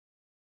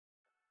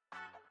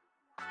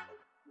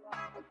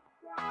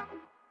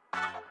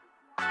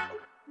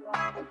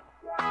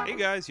Hey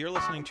guys, you're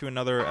listening to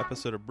another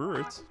episode of Brew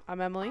Roots.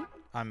 I'm Emily,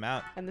 I'm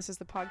Matt. and this is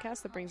the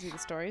podcast that brings you the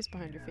stories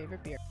behind your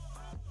favorite beer.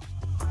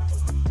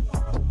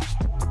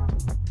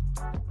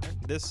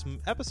 This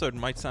episode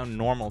might sound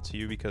normal to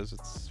you because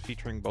it's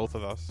featuring both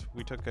of us.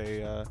 We took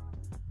a,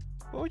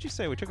 what would you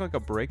say? We took like a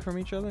break from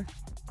each other?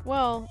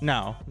 Well,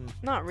 No,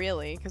 not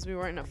really, because we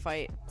weren't in a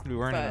fight. we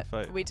weren't in a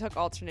But fight. we took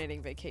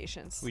alternating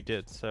vacations. We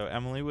did. So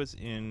Emily was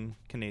in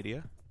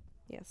Canada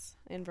Yes,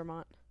 in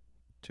Vermont.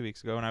 2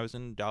 weeks ago, and I was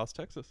in Dallas,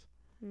 Texas.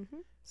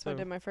 So I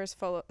did my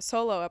first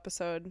solo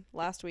episode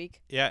last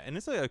week. Yeah, and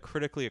it's like a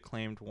critically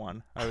acclaimed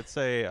one. I would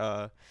say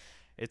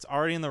it's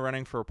already in the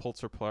running for a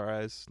Pulitzer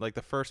Prize. Like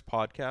the first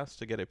podcast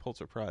to get a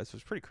Pulitzer Prize. It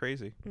was pretty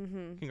crazy.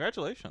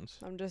 Congratulations.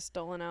 I'm just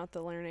doling out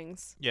the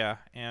learnings. Yeah,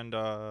 and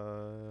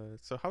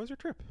so how was your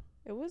trip?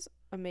 It was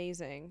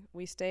amazing.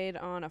 We stayed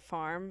on a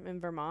farm in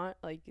Vermont,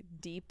 like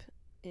deep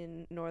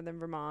in northern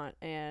Vermont,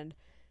 and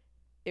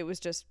it was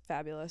just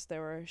fabulous.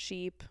 There were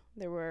sheep,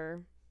 there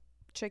were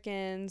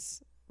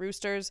chickens,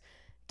 roosters,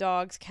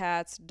 dogs,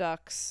 cats,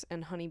 ducks,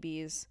 and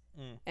honeybees.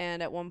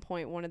 And at one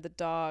point, one of the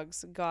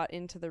dogs got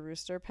into the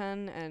rooster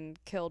pen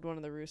and killed one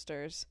of the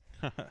roosters.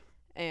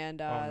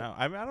 And Oh no,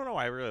 I don't know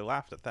why I really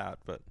laughed at that,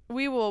 but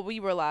we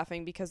were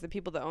laughing because the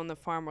people that own the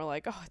farm were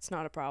like, oh, it's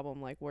not a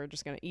problem. Like, we're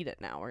just going to eat it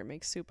now. We're going to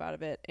make soup out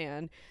of it.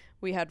 And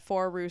we had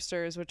 4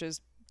 roosters, which is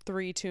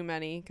 3 too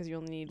many because you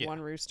only need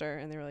 1 rooster.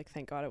 And they were like,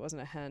 thank God it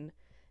wasn't a hen.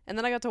 And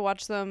then I got to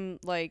watch them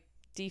like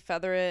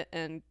defeather it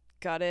and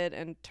gut it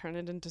and turn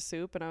it into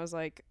soup. And I was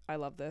like, I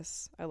love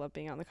this. I love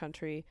being out in the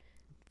country.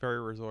 very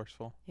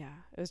resourceful. Yeah,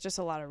 it was just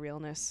a lot of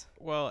realness.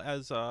 Well,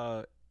 as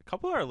a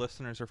couple of our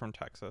listeners are from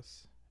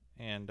Texas,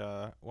 and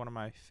one of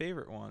my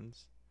favorite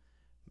ones,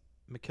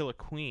 Makilla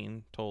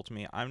Queen, told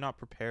me I'm not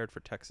prepared for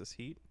Texas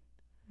heat,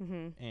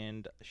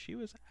 and she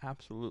was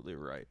absolutely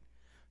right.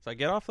 So I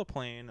get off the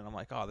plane, and I'm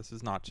like, oh, this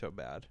is not so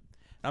bad.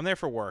 And I'm there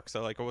for work,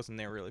 so like I wasn't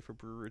there really for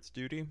Brew Roots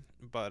duty,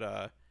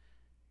 but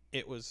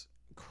it was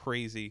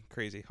crazy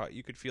hot.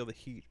 You could feel the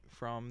heat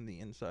from the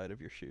inside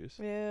of your shoes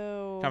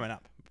Ew. coming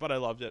up, but I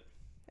loved it.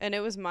 And it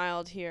was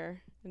mild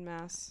here in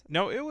Mass.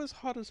 No, it was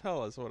hot as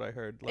hell is what I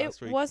heard last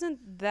week. It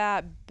wasn't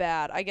that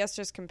bad, I guess,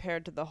 just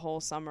compared to the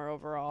whole summer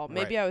overall.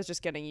 Maybe Right. I was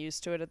just getting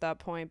used to it at that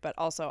point, but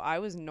also I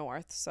was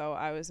north, so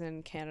I was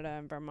in Canada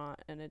and Vermont,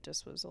 and it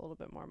just was a little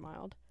bit more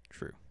mild.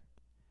 True.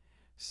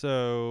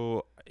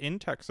 So in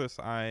Texas,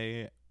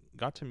 I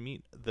got to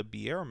meet the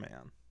beer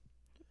man,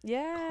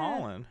 Yeah.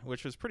 Colin,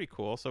 which was pretty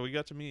cool. So we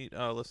got to meet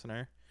a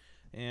listener,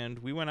 and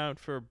we went out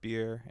for a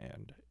beer,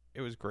 and it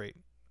was great.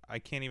 I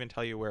can't even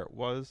tell you where it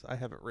was. I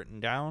have it written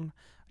down.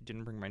 I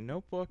didn't bring my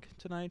notebook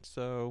tonight,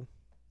 so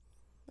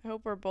I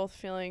hope we're both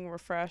feeling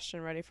refreshed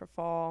and ready for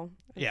fall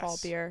and fall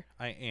Yes. beer.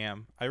 I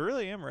am. I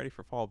really am ready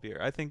for fall beer.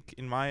 I think,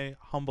 in my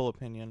humble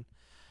opinion,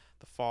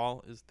 the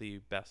fall is the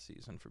best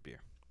season for beer.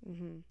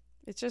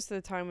 It's just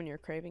the time when you're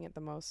craving it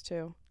the most,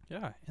 too.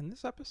 Yeah, and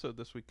this episode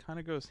this week kind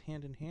of goes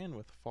hand in hand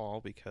with fall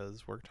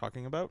because we're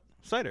talking about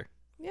cider.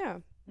 Yeah.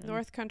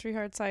 North Country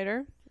Hard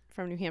Cider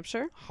from New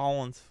Hampshire.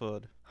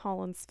 Hollandsfoot.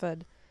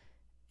 Hollandsfoot.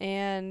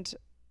 And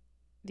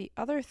the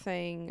other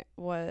thing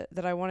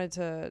that I wanted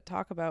to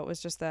talk about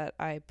was just that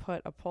I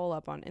put a poll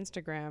up on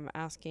Instagram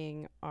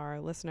asking our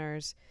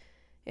listeners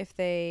if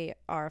they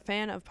are a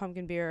fan of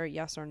pumpkin beer,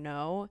 yes or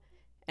no.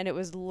 And it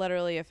was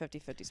literally a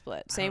 50-50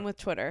 split. Same with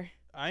Twitter.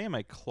 I am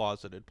a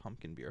closeted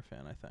pumpkin beer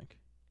fan, I think.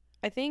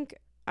 I think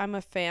I'm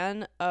a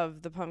fan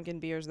of the pumpkin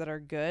beers that are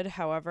good.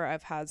 However,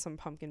 I've had some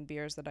pumpkin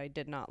beers that I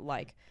did not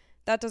like.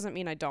 That doesn't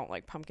mean I don't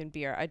like pumpkin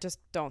beer. I just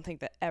don't think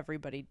that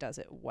everybody does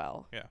it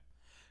well. Yeah.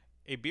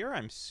 A beer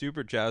I'm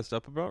super jazzed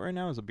up about right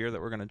now is a beer that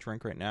we're going to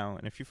drink right now.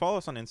 And if you follow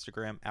us on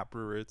Instagram,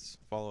 @BrewRoots,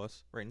 follow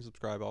us, rate and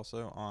subscribe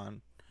also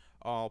on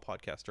all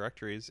podcast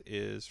directories,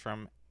 is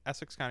from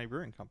Essex County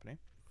Brewing Company.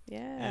 Yeah.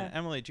 And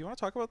Emily, do you want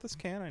to talk about this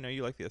can? I know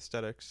you like the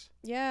aesthetics.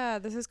 Yeah,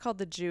 this is called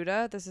the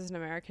Judah. This is an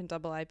American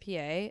double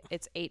IPA.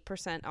 It's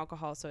 8%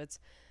 alcohol, so it's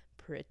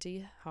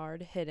pretty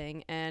hard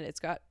hitting. And it's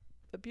got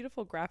a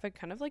beautiful graphic,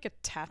 kind of like a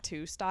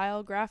tattoo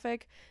style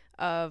graphic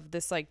of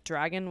this like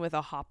dragon with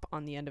a hop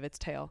on the end of its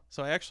tail.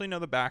 So I actually know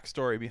the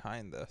backstory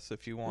behind this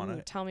if you want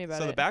to. Tell me about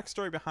So it. the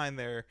backstory behind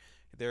their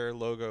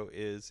logo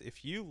is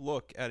if you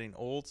look at an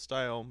old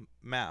style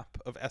map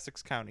of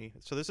Essex County.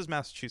 So this is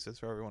Massachusetts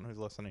for everyone who's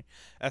listening.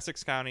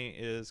 Essex County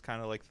is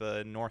kind of like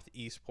the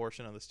northeast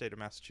portion of the state of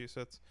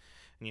Massachusetts.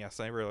 And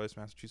yes, I realize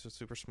Massachusetts is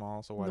super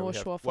small, so why do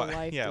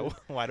we have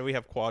why do we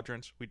have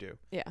quadrants? We do.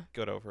 Yeah.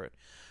 Get over it.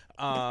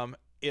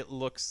 It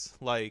looks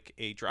like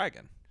a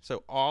dragon.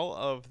 So all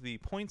of the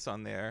points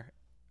on there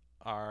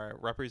are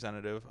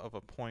representative of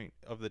a point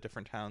of the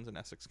different towns in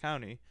Essex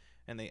County,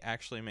 and they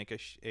actually make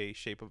a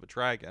shape of a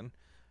dragon.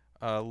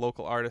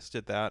 Local artist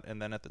did that,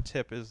 and then at the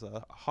tip is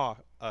a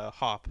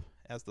hop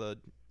as the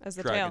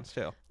dragon's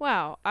tail.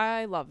 Wow,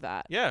 I love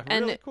that. Yeah,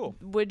 and really cool.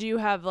 Would you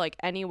have like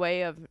any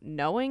way of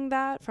knowing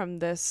that from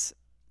this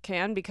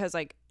can? Because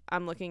like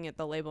I'm looking at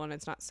the label and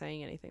it's not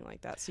saying anything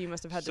like that. So you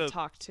must have had So to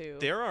talk to.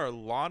 There are a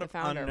lot of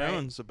founder,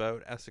 unknowns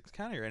about Essex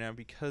County right now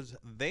because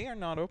they are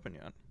not open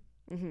yet.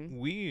 Mm-hmm.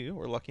 We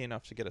were lucky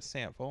enough to get a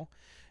sample,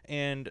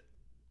 and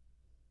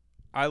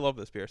I love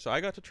this beer. So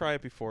I got to try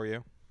it before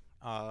you.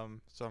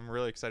 So I'm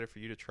really excited for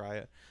you to try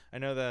it. I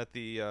know that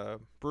the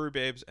Brewery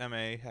Babes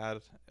MA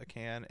had a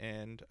can,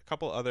 and a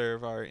couple other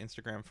of our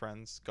Instagram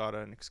friends got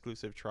an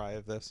exclusive try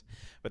of this.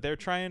 But they're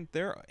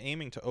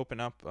aiming to open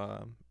up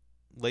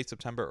late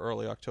September,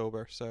 early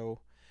October.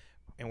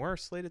 And we're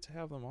slated to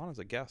have them on as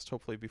a guest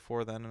hopefully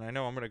before then. And I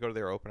know I'm going to go to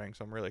their opening,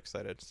 so I'm really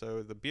excited.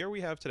 So the beer we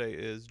have today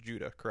is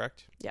Judah,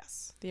 correct?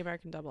 Yes, the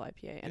American Double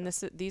IPA, and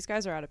these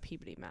guys are out of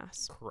Peabody,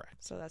 Mass. Correct.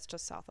 So that's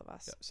just south of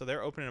us. Yeah. So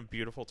they're opening a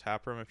beautiful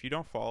tap room. If you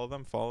don't follow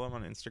them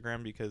on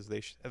Instagram because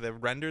the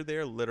render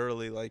there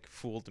literally like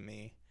fooled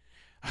me.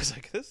 I was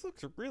like, this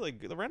looks really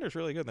good. The render's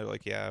really good. And they're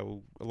like, yeah.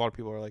 A lot of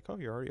people are like, oh,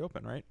 you're already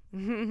open, right?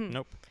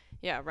 Nope.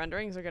 Yeah,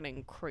 renderings are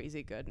getting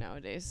crazy good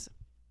nowadays.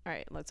 All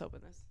right, let's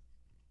open this.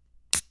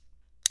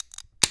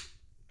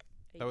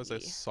 That was a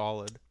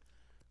solid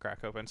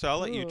crack open. So I'll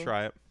let you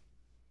try it.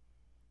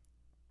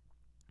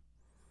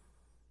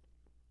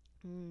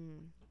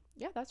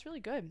 Yeah, that's really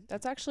good.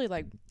 That's actually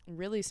like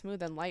really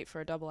smooth and light for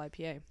a double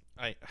IPA.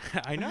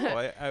 I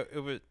know.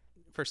 It was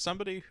for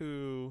somebody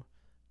who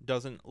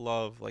doesn't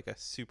love like a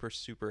super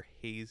super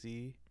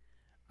hazy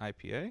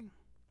IPA.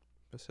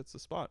 This hits the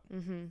spot.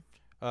 Mm-hmm.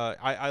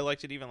 I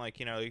liked it even like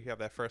you have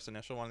that first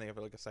initial one. They have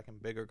like a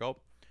second bigger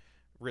gulp.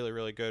 Really,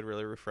 really good,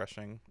 really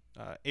refreshing.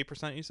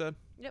 8%, you said?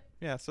 Yep.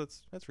 Yeah, so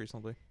that's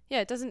reasonably.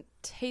 Yeah, it doesn't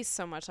taste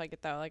so much like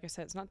it, though. Like I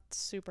said, it's not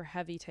super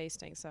heavy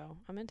tasting, so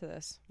I'm into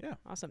this. Yeah.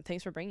 Awesome.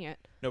 Thanks for bringing it.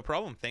 No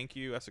problem. Thank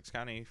you, Essex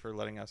County, for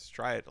letting us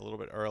try it a little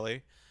bit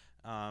early.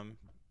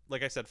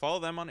 Like I said,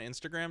 follow them on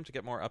Instagram to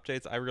get more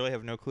updates. I really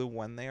have no clue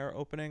when they are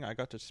opening. I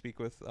got to speak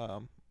with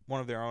one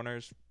of their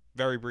owners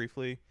very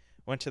briefly.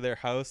 Went to their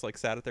house, like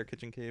sat at their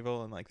kitchen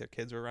table, and like their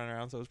kids were running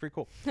around, so it was pretty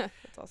cool.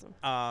 That's awesome.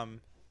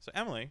 So,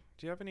 Emily,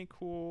 do you have any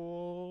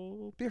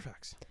cool beer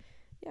facts?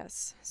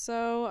 Yes.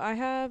 So I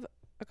have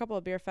a couple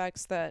of beer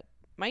facts that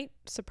might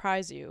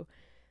surprise you.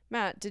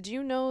 Matt, did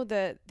you know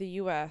that the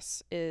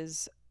U.S.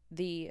 is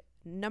the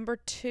number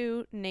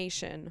 2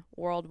 nation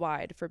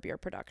worldwide for beer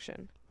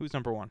production? Who's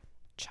number 1?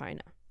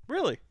 China.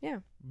 Really?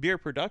 Yeah. Beer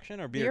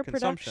production or beer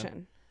consumption?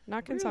 Production.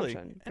 Not consumption.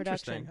 Really?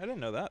 Production. Interesting. I didn't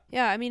know that.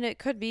 Yeah, I mean, it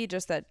could be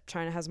just that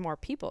China has more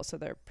people, so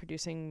they're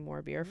producing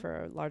more beer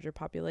for a larger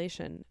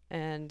population.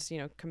 And,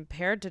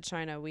 compared to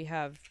China, we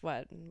have,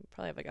 probably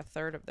have like a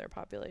third of their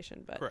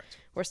population, but Correct.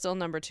 We're still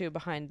number 2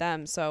 behind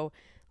them. So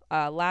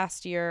in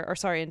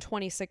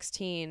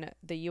 2016,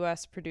 the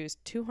U.S.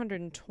 produced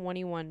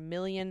 221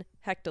 million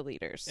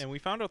hectoliters. And we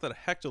found out that a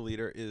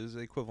hectoliter is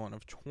the equivalent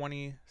of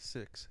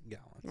 26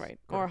 gallons. Right,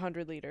 Correct. or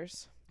 100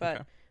 liters. But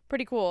Okay.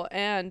 Pretty cool.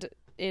 And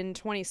in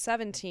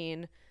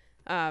 2017,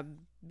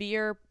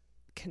 beer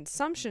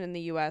consumption in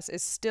the U.S.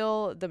 is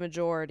still the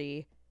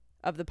majority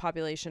of the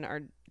population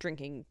are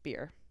drinking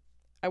beer.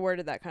 I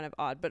worded that kind of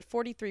odd, but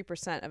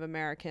 43% of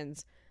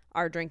Americans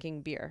are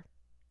drinking beer.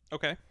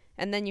 Okay.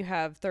 And then you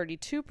have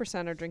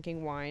 32% are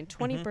drinking wine,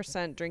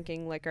 20%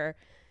 drinking liquor,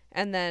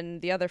 and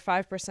then the other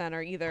 5%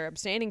 are either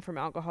abstaining from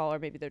alcohol or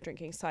maybe they're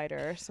drinking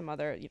cider or some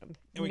other,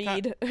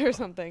 mead or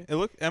something.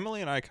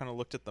 Emily and I kind of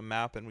looked at the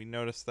map and we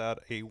noticed that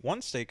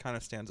one state kind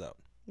of stands out.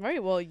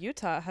 Right. Well,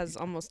 Utah has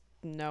almost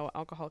no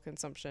alcohol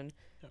consumption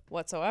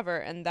whatsoever,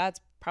 and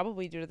that's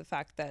probably due to the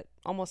fact that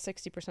almost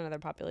 60% of their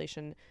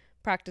population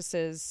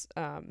practices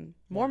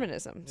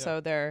Mormonism. Yeah. So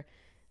their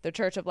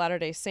Church of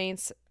Latter-day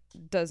Saints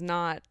does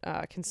not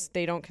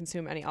they don't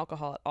consume any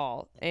alcohol at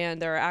all,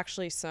 and there are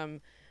actually some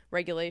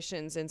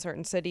regulations in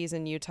certain cities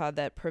in Utah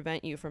that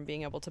prevent you from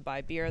being able to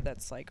buy beer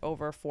that's like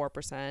over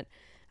 4%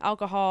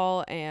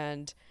 alcohol,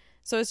 and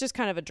so it's just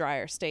kind of a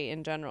drier state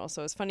in general.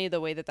 So it's funny the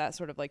way that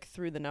sort of like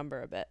threw the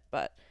number a bit,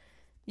 but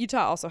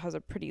Utah also has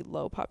a pretty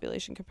low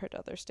population compared to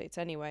other states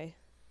anyway.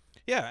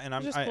 Yeah, and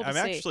I'm see.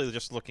 actually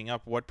just looking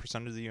up what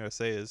percentage of the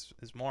USA is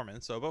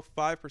Mormon. So about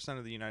 5%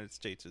 of the United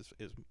States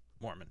is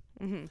Mormon.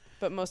 Mm-hmm.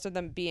 But most of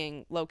them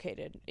being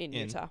located in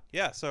Utah.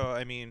 Yeah, so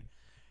I mean,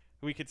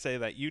 we could say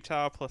that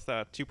Utah plus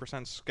that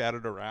 2%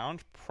 scattered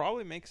around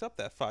probably makes up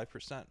that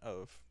 5%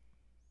 of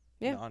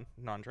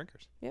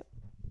non-drinkers. Yep.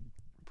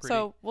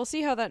 So we'll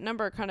see how that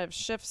number kind of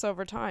shifts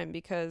over time,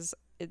 because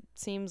it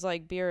seems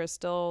like beer is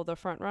still the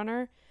front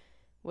runner,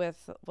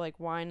 with like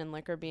wine and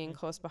liquor being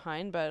close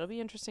behind. But it'll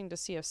be interesting to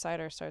see if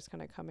cider starts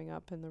kind of coming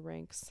up in the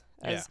ranks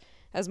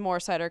as more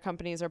cider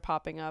companies are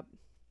popping up.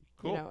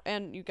 Cool.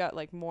 And you got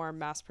like more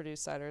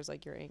mass-produced ciders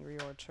like your Angry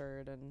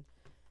Orchard and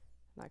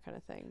that kind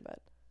of thing. But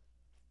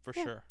for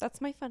sure, that's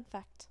my fun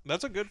fact.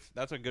 That's a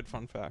good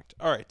fun fact.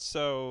 All right,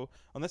 so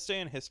on this day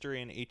in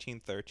history in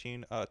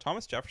 1813,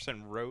 Thomas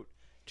Jefferson wrote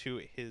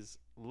to his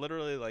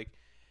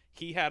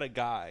he had a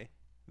guy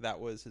that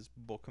was his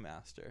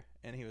bookmaster,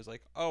 and he was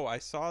like, "Oh, I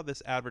saw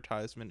this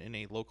advertisement in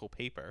a local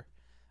paper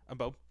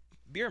about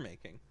beer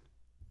making."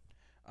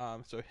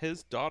 So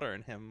his daughter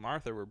and him,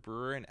 Martha, were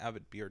brewer and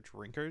avid beer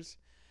drinkers,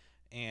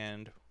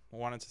 and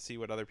wanted to see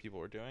what other people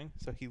were doing.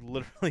 So he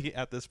literally,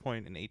 at this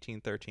point in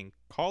 1813,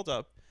 called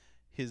up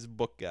his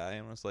book guy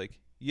and was like,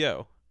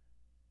 yo,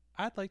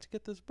 I'd like to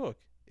get this book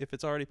if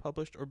it's already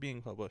published or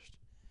being published.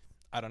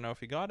 I don't know if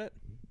he got it,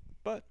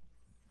 but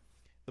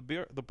the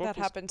book That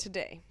happened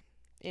today.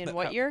 In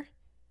what year?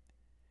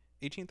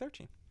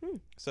 1813.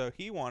 So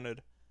he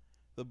wanted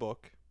the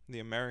book, The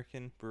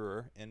American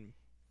Brewer in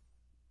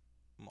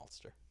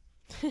Maltster.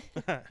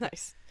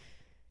 Nice.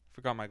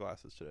 Forgot my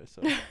glasses today,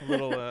 so a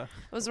little. I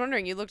was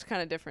wondering, you looked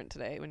kind of different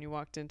today when you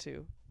walked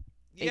into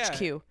yeah,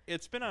 HQ.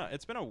 It's been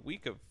a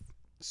week of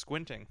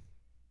squinting.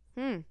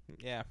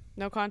 Yeah.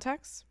 No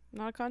contacts?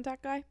 Not a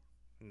contact guy?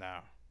 No.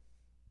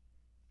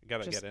 You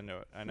gotta get into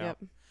it. I know. Yep.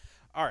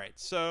 All right,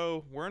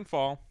 so we're in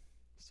fall,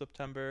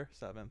 September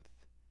 7th.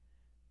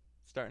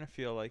 Starting to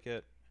feel like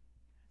it.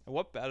 And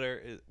what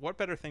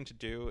better thing to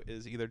do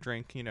is either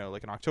drink,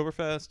 like an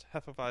Oktoberfest,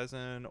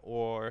 Hefeweizen,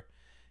 or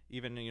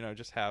even,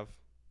 just have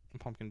a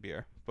pumpkin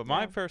beer. But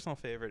my personal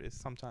favorite is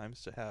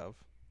sometimes to have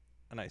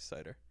a nice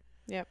cider.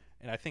 Yep.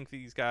 And I think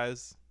these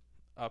guys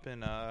up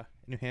in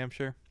New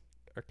Hampshire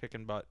are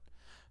kicking butt.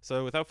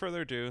 So without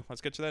further ado,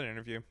 let's get to that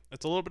interview.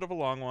 It's a little bit of a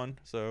long one,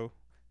 so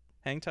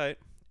hang tight,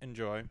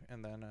 enjoy,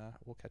 and then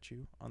we'll catch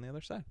you on the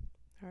other side.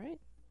 All right.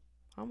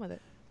 On with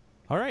it.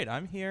 All right,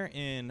 I'm here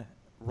in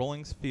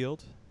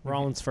Rollinsford.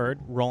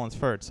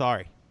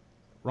 Sorry.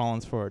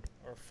 Rollinsford.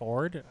 Or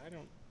Ford?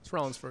 It's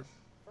Rollinsford.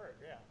 Ford,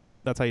 yeah.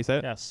 That's how you say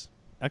it? Yes.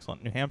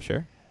 Excellent. New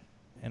Hampshire.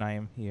 And I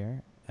am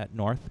here at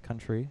North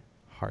Country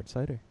Hard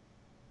Cider.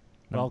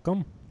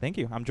 Welcome. Thank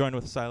you. I'm joined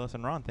with Silas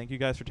and Ron. Thank you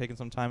guys for taking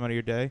some time out of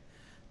your day.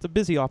 It's a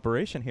busy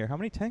operation here. How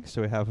many tanks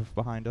do we have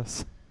behind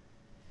us?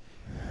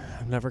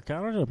 I've never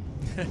counted them.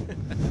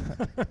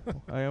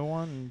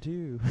 1,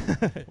 2.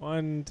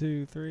 1,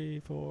 2, 3,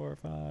 4,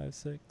 5,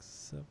 6,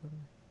 7.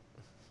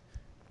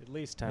 At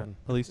least 10.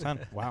 At least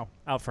 10. Wow.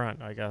 Out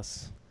front, I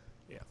guess.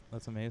 Yeah.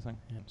 That's amazing.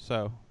 Yeah.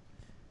 So,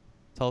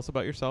 tell us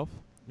about yourself,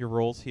 your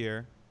roles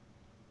here,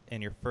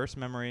 and your first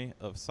memory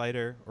of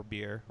cider or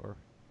beer or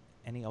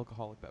any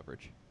alcoholic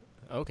beverage.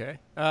 Okay.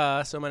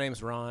 So my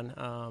name's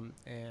Ron,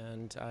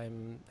 and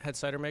I'm head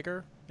cider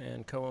maker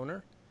and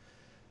co-owner.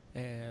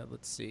 And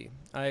let's see.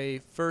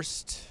 My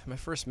first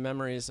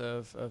memories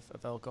of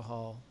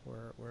alcohol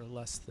were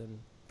less than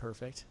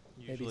perfect.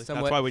 Usually.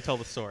 That's why we tell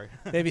the story.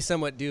 Maybe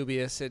somewhat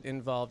dubious. It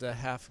involved a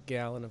half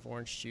gallon of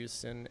orange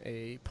juice and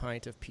a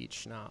pint of peach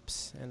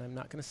schnapps. And I'm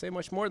not going to say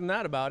much more than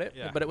that about it,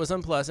 but it was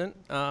unpleasant.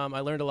 I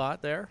learned a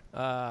lot there,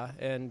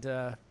 and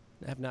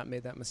have not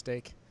made that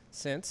mistake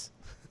since.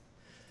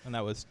 And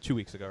that was 2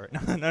 weeks ago, right?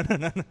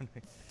 No.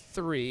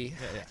 3.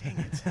 Yeah. Dang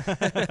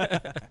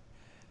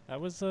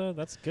it.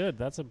 That's good.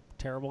 That's a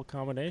terrible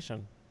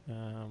combination.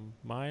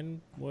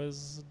 Mine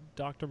was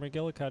Dr.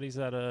 McGillicuddy's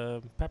at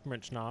a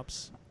peppermint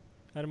schnapps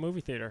at a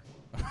movie theater.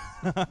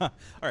 All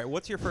right,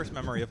 what's your first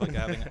memory of like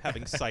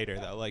having cider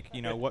though? Like,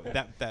 what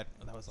that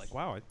was like,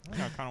 wow, I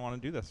kind of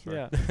want to do this.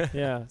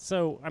 Yeah.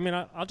 So, I mean,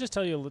 I'll just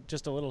tell you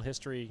just a little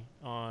history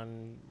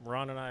on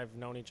Ron and I have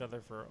known each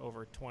other for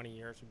over 20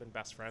 years. We've been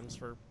best friends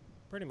for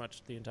pretty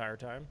much the entire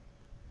time.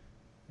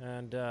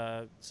 And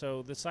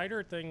so the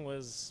cider thing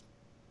was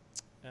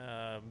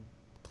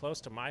close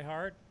to my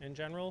heart in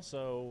general.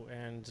 So,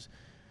 and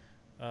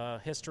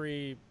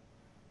history,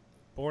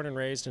 born and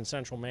raised in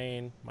central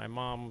Maine. My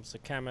mom's a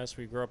chemist.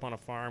 We grew up on a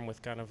farm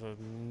with kind of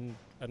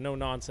a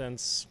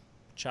no-nonsense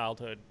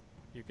childhood,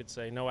 you could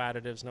say. No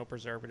additives, no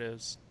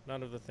preservatives,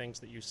 none of the things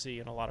that you see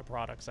in a lot of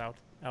products out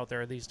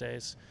there these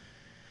days.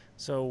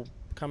 So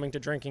coming to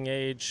drinking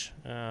age,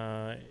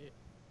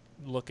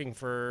 looking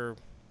for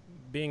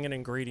being an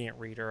ingredient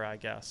reader, I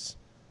guess.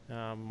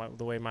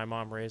 The way my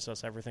mom raised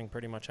us, everything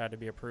pretty much had to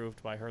be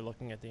approved by her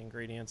looking at the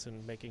ingredients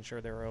and making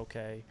sure they were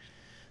okay.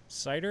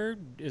 Cider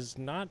is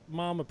not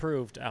mom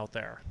approved out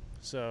there.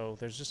 So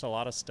there's just a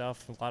lot of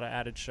stuff, a lot of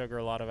added sugar,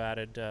 a lot of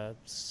added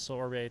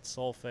sorbates,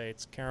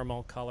 sulfates,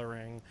 caramel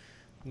coloring.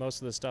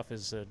 Most of the stuff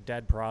is a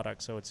dead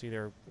product, so it's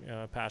either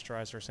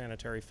pasteurized or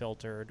sanitary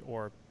filtered,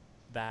 or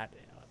that,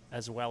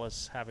 as well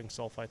as having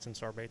sulfites and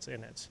sorbates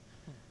in it.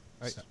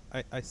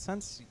 I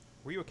sense.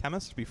 Were you a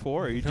chemist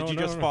before, or did you No.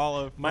 just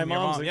follow my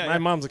mom's mom? my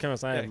mom's a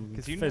chemist. I am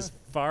as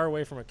far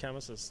away from a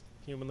chemist as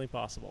humanly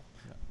possible.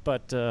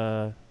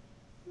 Yeah.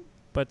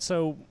 But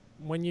so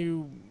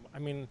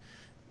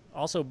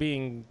also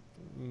being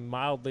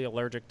mildly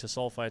allergic to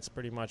sulfites,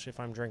 pretty much if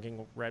I'm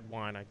drinking red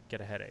wine, I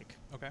get a headache.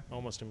 Okay.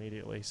 Almost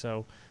immediately.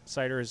 So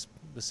cider is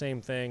the same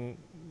thing.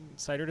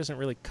 Cider doesn't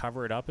really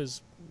cover it up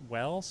as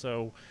well.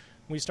 So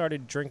we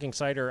started drinking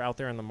cider out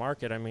there in the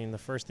market. I mean, the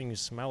first thing you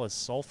smell is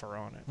sulfur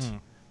on it.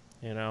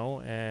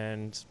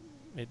 And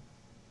it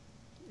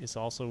is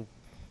also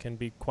can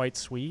be quite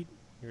sweet.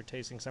 You're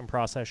tasting some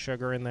processed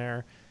sugar in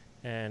there,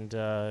 and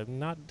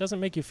doesn't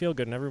make you feel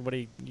good. And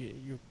everybody,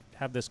 you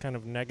have this kind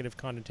of negative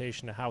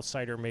connotation to how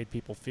cider made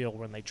people feel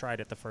when they tried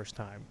it the first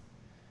time,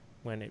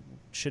 when it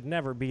should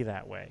never be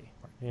that way,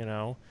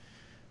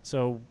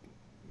 So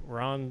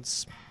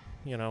Ron's,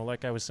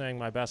 like I was saying,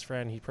 my best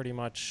friend, he pretty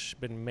much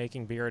been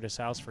making beer at his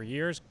house for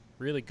years,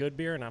 really good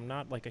beer, and I'm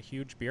not like a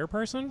huge beer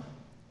person.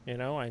 You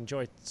know, I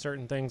enjoy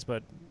certain things,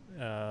 but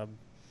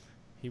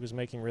he was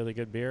making really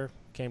good beer.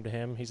 Came to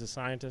him. He's a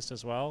scientist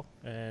as well,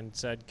 and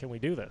said, "Can we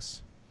do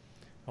this?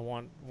 I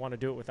want to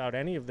do it without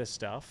any of this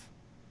stuff."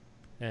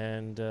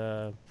 And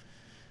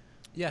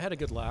Yeah, I had a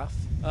good laugh.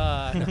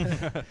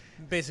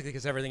 Basically,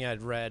 because everything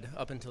I'd read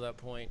up until that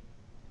point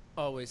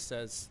always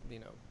says,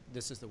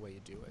 this is the way you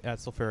do it. Add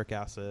sulfuric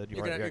acid.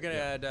 You're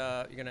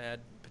gonna add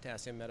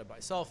potassium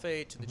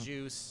metabisulfate to the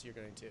juice. You're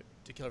going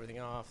to kill everything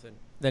off, and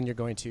then you're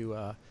going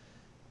to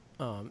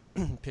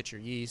pitch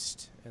your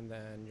yeast, and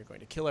then you're going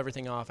to kill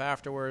everything off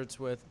afterwards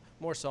with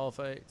more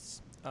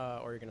sulfates,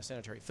 or you're going to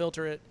sanitary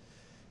filter it.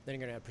 Then you're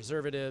going to add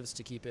preservatives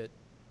to keep it,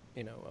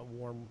 a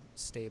warm,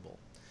 stable.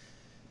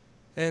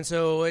 And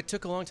so it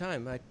took a long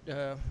time,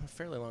 a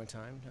fairly long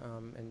time,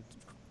 and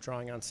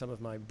drawing on some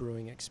of my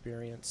brewing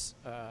experience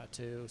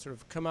to sort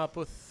of come up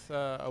with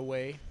a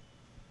way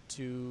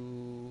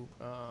to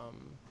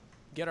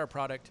get our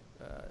product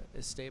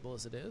as stable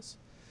as it is.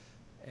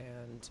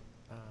 And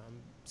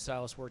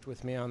Silas worked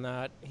with me on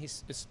that.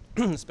 He's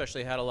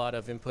especially had a lot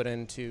of input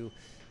into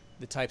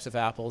the types of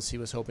apples he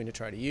was hoping to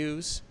try to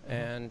use,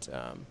 and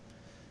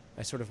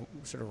I sort of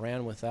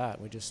ran with that.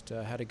 We just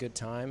had a good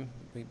time.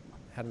 We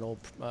had an old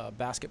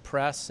basket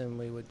press, and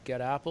we would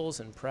get apples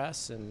and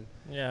press. And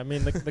yeah, I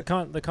mean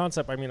the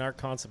concept. I mean, our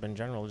concept in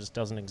general just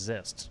doesn't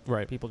exist.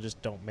 Right. People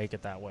just don't make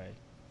it that way,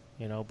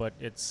 But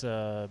it's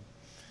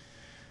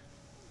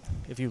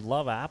if you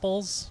love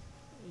apples,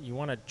 you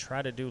want to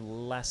try to do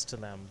less to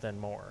them than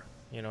more.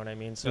 You know what I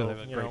mean? So they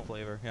have a great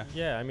flavor. Yeah.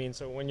 Yeah, I mean,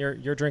 so when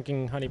you're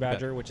drinking Honey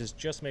Badger, which is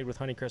just made with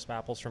Honeycrisp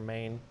apples from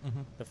Maine,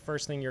 the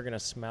first thing you're gonna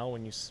smell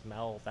when you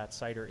smell that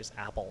cider is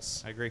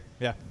apples. I agree.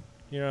 Yeah.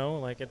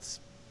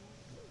 It's,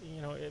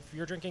 if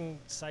you're drinking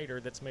cider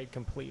that's made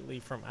completely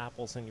from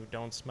apples and you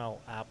don't smell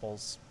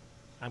apples,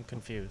 I'm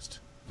confused.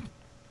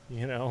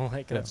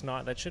 That's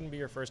not, that shouldn't be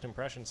your first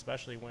impression,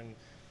 especially when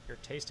you're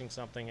tasting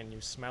something and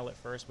you smell it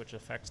first, which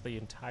affects the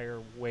entire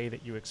way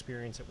that you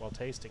experience it while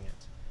tasting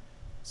it.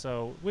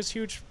 So it was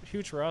huge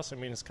for us. I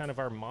mean, it's kind of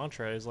our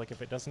mantra is like,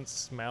 if it doesn't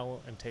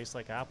smell and taste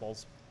like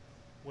apples,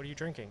 what are you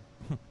drinking?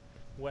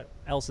 What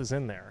else is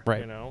in there?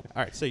 Right. All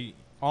right. So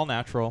all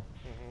natural,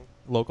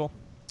 local.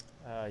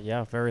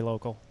 Yeah, very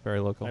local. Very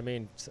local. I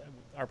mean,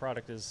 our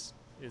product is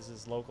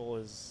as local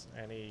as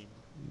any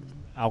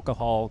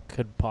alcohol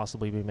could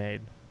possibly be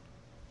made.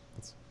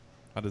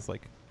 That is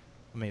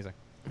amazing.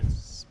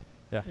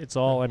 It's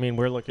all. I mean,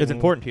 we're looking. It's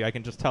important to you. I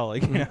can just tell. Right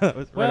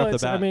off the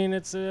bat. I mean,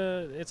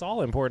 it's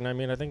all important. I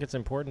mean, I think it's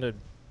important to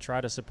try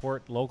to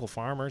support local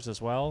farmers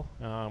as well,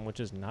 which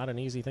is not an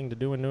easy thing to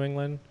do in New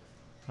England.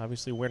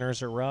 Obviously,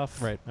 winters are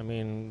rough. Right. I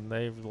mean,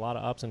 they have a lot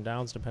of ups and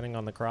downs depending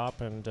on the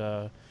crop,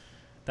 and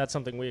that's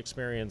something we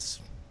experience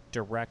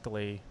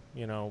directly.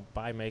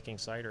 By making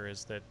cider,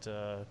 is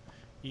that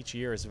each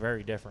year is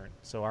very different.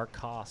 So our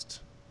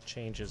cost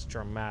changes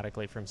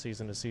dramatically from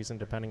season to season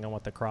depending on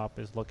what the crop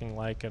is looking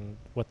like and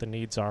what the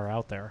needs are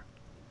out there.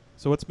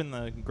 So what's been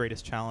the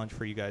greatest challenge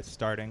for you guys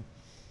starting,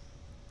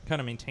 kind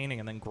of maintaining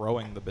and then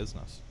growing the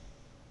business?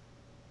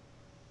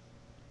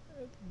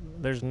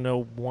 There's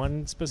no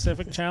one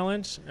specific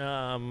challenge.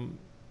 I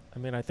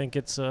mean, I think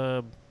it's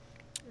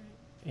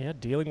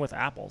dealing with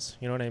apples.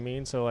 You know what I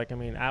mean? So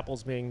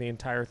apples being the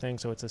entire thing,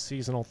 so it's a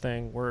seasonal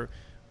thing.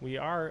 We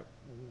are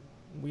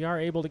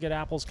able to get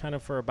apples kind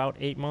of for about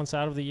 8 months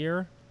out of the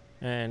year.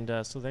 And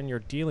so then you're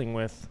dealing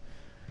with,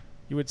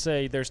 you would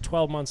say there's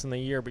 12 months in the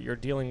year, but you're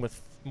dealing with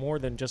more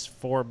than just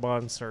 4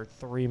 months or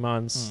 3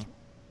 months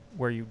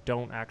where you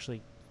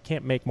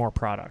can't make more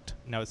product.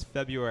 Now it's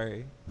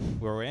February,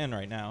 where we're in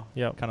right now.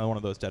 Yep. Kind of one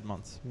of those dead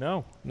months.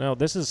 No,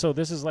 this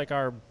is like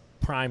our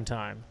prime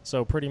time.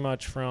 So pretty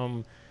much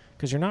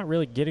because you're not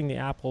really getting the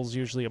apples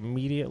usually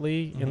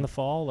immediately in the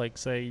fall. Like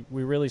say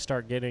we really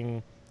start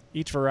getting,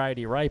 each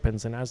variety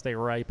ripens, and as they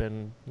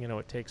ripen,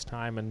 it takes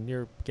time, and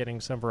you're getting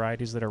some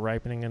varieties that are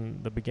ripening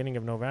in the beginning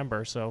of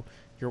November, so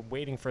you're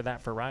waiting for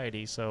that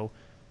variety. So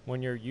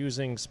when you're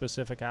using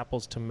specific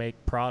apples to make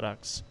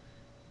products,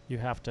 you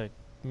have to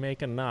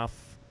make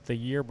enough the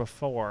year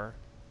before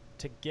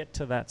to get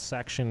to that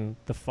section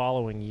the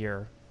following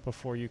year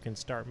before you can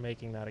start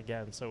making that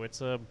again. So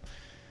it's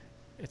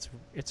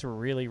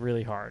really,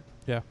 really hard.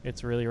 Yeah.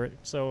 It's really,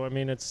 so I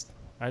mean,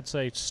 I'd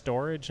say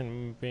storage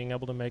and being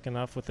able to make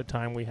enough with the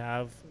time we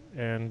have,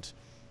 and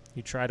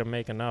you try to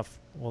make enough.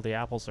 Well, the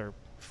apples are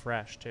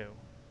fresh too.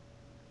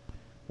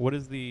 What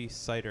is the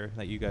cider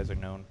that you guys are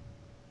known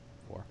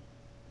for,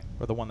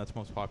 or the one that's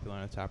most popular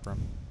in a tap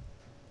room?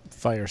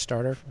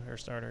 Firestarter.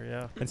 Firestarter,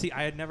 yeah. And see,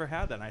 I had never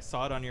had that. And I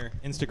saw it on your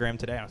Instagram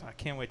today. I was like, I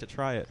can't wait to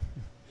try it.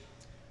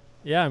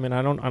 Yeah, I mean,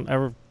 I don't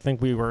ever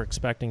think we were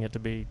expecting it to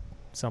be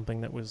something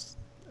that was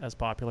as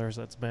popular as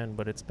it's been,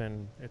 but it's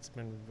been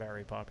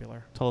very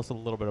popular. Tell us a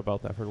little bit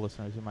about that for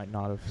listeners who might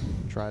not have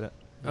tried it.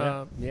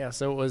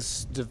 So it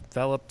was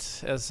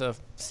developed as a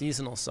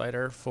seasonal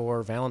cider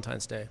for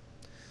Valentine's Day.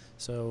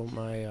 So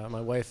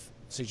my wife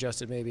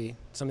suggested maybe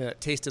something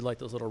that tasted like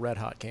those little Red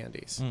Hot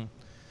candies.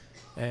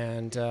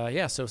 And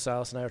so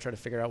Silas and I were trying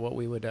to figure out what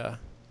we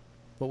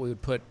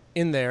would put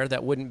in there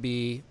that wouldn't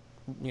be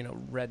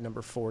red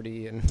number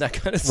 40 and that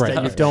kind of stuff.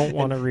 Right. You don't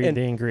want to read and-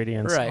 the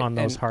ingredients right, on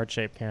those and-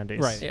 heart-shaped candies.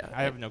 Right. Yeah.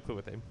 I have no clue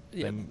what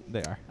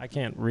they are. I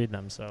can't read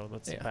them, so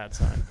that's Yeah. a bad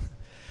sign.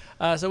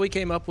 So we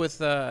came up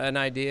with an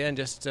idea and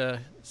just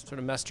sort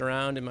of messed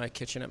around in my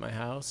kitchen at my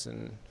house,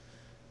 and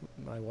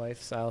my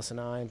wife Silas and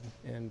I,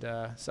 and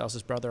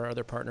Silas's brother, our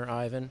other partner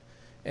Ivan,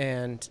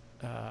 and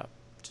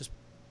just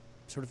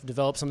sort of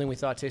developed something we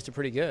thought tasted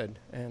pretty good,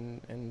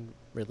 and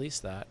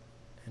released that,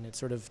 and it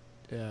sort of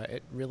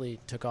it really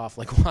took off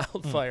like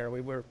wildfire.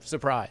 We were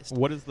surprised.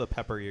 What is the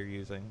pepper you're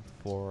using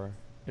for?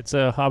 It's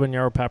a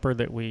habanero pepper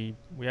that we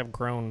have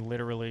grown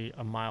literally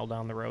a mile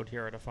down the road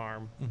here at a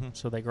farm. Mm-hmm.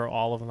 So they grow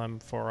all of them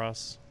for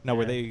us. Now,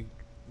 were And- they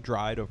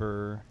dried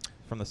over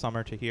from the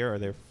summer to here, or are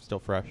they still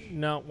fresh?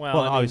 No, Well,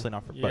 I mean, obviously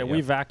not for. Yeah, but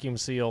we vacuum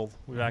sealed.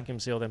 We Mhm. vacuum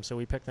seal them, so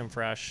we pick them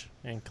fresh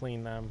and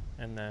clean them,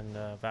 and then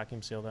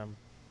vacuum seal them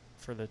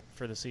for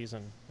the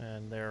season.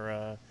 And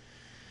they're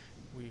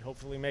we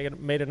hopefully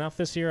made enough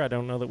this year. I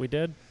don't know that we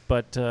did,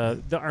 but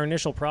our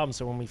initial problem.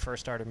 So when we first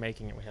started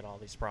making it, we had all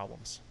these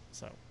problems.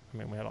 So I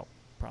mean, we had all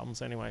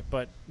problems anyway.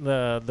 But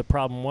the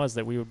problem was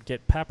that we would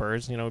get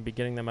peppers. We'd be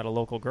getting them at a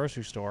local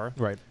grocery store,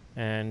 right.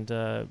 and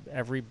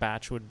every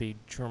batch would be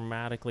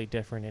dramatically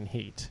different in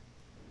heat.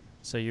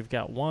 So you've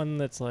got one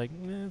that's like,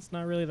 it's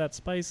not really that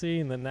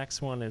spicy, and the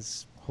next one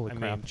is, Holy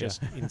crap!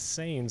 just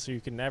insane. So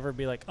you can never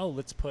be like, oh,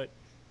 let's put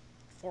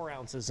 4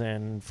 ounces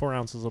in. 4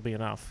 ounces will be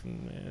enough.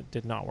 And it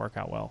did not work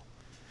out well.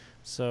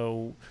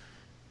 So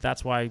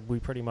that's why we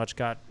pretty much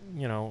got,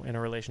 in a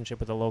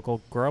relationship with a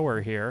local grower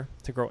here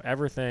to grow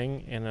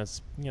everything in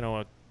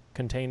a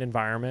contained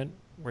environment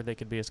where they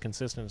could be as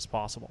consistent as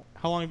possible.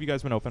 How long have you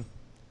guys been open?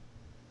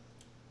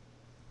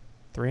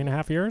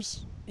 3.5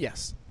 years.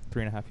 Yes.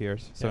 3.5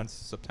 years. So Yeah. in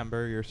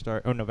September,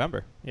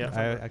 November. Yeah.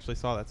 I actually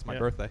saw that's my Yeah.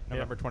 birthday. Yeah.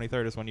 November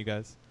 23rd is when you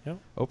guys Yep.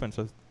 open.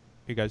 So,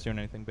 you guys doing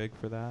anything big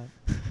for that?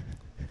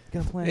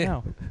 Got a plan Yeah.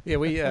 now. Yeah,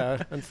 we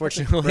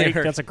unfortunately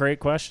That's a great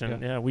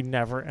question. Yeah. Yeah, we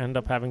never end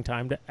up having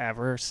time to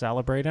ever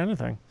celebrate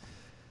anything.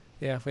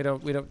 Yeah, we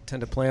don't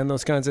tend to plan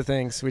those kinds of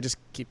things. We just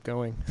keep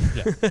going.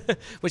 Yeah.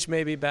 Which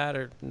may be bad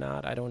or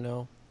not, I don't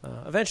know.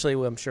 Eventually,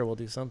 I'm sure we'll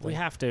do something. We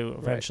have to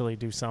eventually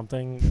do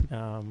something.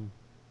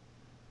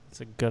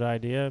 It's a good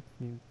idea.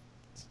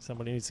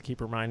 Somebody needs to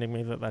keep reminding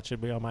me that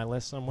should be on my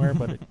list somewhere,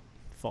 but it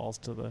falls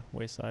to the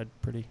wayside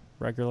pretty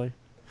regularly.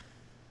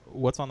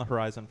 What's on the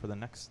horizon for the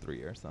next 3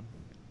 years then?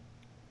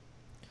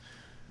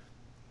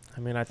 I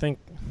mean, I think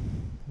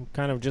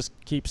kind of just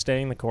keep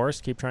staying the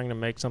course, keep trying to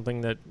make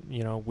something that,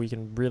 we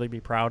can really be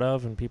proud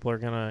of, and people are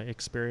going to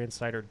experience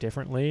cider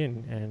differently,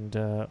 and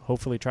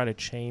hopefully try to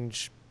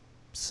change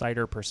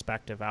cider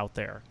perspective out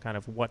there, kind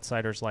of what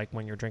cider's like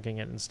when you're drinking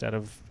it, instead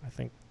of, I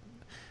think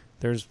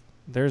there's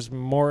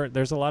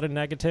a lot of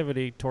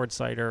negativity towards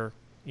cider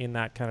in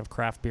that kind of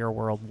craft beer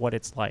world, what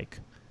it's like,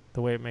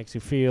 the way it makes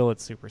you feel.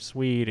 It's super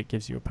sweet. It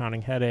gives you a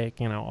pounding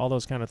headache, all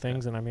those kind of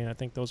things. And I mean, I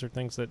think those are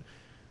things that,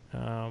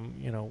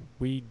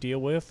 we deal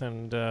with,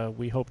 and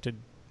we hope to,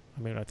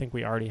 I think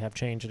we already have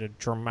changed a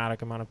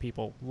dramatic amount of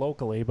people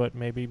locally, but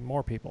maybe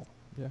more people.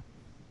 Yeah.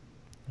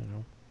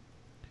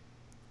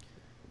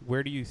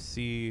 Where do you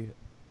see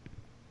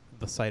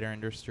the cider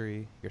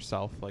industry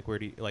yourself? Like, where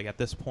do you, at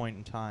this point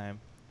in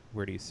time,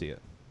 where do you see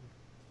it?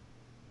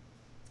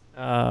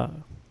 I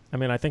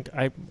think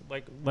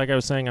like I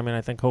was saying,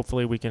 I think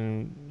hopefully we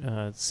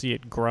can see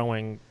it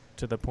growing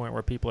to the point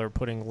where people are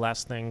putting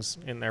less things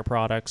in their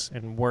products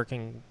and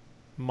working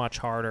much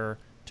harder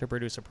to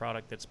produce a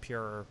product that's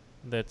pure,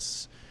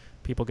 that's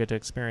people get to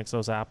experience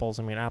those apples.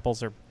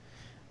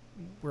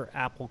 We're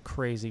apple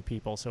crazy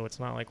people, so it's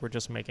not like we're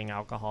just making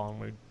alcohol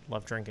and we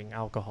love drinking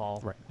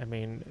alcohol.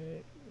 Right.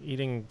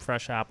 Eating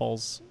fresh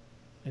apples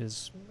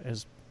is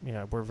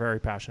we're very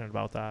passionate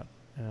about that.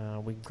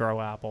 We grow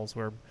apples.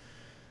 We're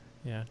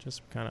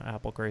just kind of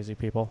apple crazy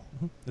people.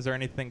 Mm-hmm. Is there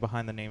anything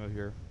behind the name of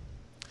your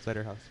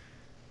cider house?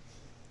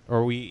 Or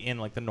are we in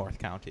the North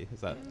County?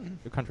 Is that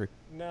the country?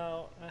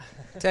 No.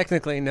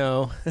 Technically,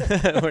 no.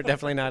 We're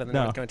definitely not in the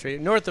No. North Country.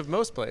 North of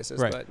most places,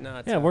 Right. but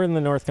not. Yeah, we're in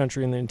the North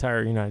Country in the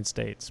entire United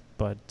States.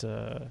 But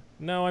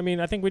no,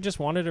 I think we just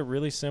wanted a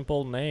really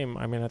simple name.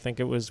 I think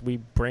it was, we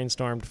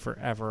brainstormed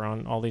forever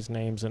on all these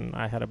names, and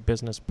I had a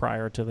business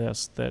prior to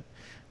this that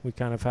we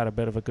kind of had a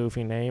bit of a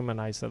goofy name,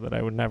 and I said that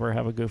I would never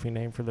have a goofy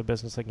name for the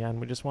business again.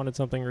 We just wanted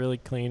something really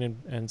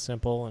clean and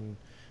simple, and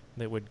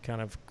that would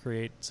kind of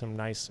create some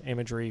nice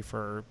imagery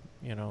for,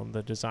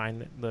 the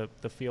design,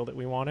 the feel that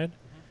we wanted.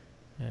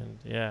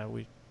 Mm-hmm. And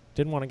we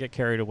didn't want to get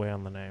carried away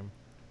on the name.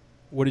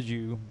 What did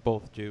you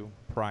both do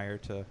prior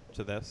to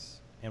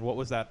this? And what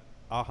was that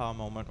aha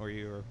moment where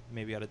you were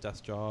maybe at a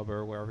desk job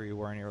or wherever you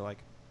were and you were like,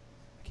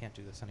 I can't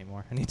do this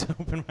anymore. I need to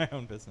open my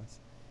own business.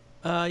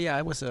 Yeah,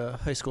 I was a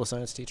high school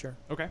science teacher.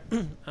 Okay.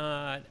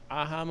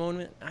 Aha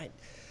moment. I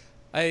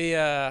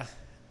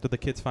Did the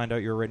kids find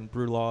out you were writing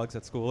brew logs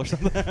at school or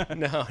something?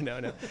 No.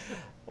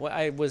 Well,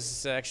 I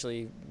was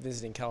actually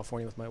visiting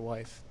California with my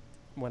wife,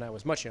 when I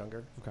was much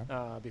younger,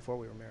 Okay. before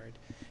we were married.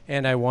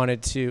 And I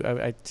wanted to,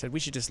 I said, we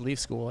should just leave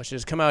school. I should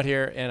just come out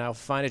here and I'll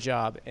find a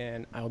job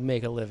and I'll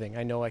make a living.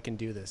 I know I can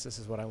do this. This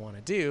is what I want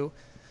to do.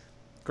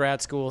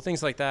 Grad school,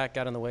 things like that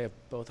got in the way of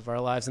both of our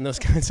lives and those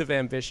kinds of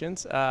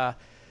ambitions.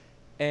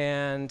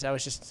 And I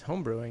was just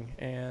homebrewing.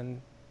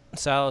 And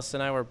Silas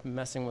and I were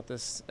messing with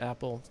this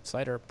apple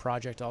cider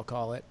project, I'll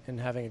call it, and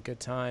having a good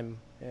time.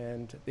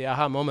 And the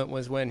aha moment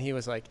was when he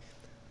was like,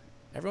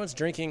 everyone's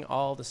drinking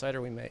all the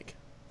cider we make.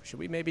 Should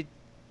we maybe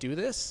do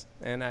this?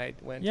 And I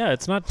went, Yeah,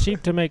 it's not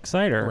cheap to make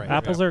cider. Right.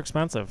 Apples Yeah. are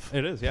expensive.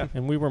 It is, yeah.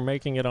 And we were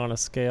making it on a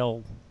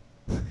scale,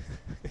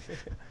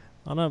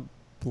 on a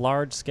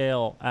large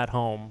scale at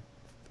home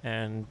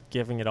and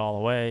giving it all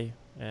away,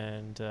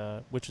 and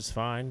which is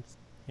fine,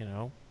 you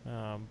know.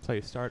 That's how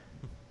you start.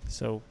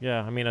 So,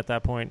 yeah, I mean, at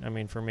that point, I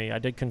mean, for me, I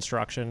did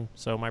construction.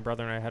 So my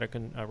brother and I had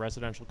a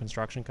residential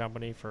construction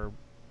company for,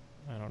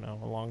 I don't know,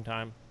 a long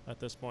time at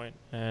this point,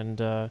 and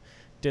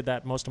did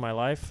that most of my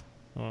life,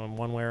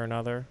 one way or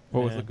another.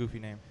 What was the And, goofy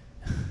name?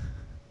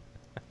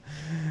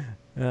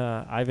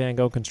 Ivan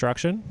Go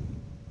Construction.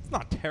 It's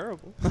not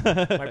terrible.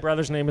 My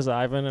brother's name is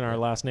Ivan, and our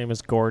last name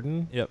is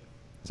Gordon. Yep.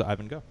 So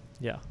Ivan, go.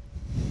 Yeah.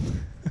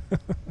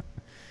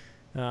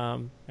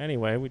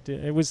 Anyway, we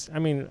did. It was. I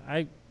mean,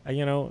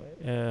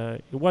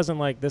 it wasn't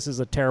like this is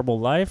a terrible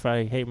life.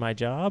 I hate my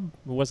job.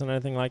 It wasn't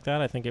anything like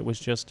that. I think it was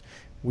just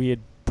we'd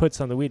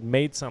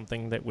made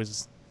something that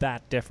was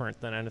that different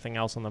than anything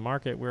else on the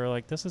market. We were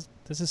like, this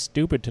is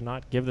stupid to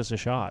not give this a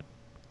shot,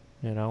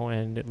 you know,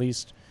 and at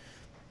least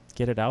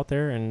get it out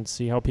there and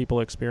see how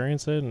people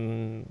experience it,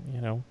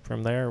 and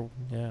from there,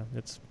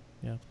 it's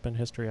been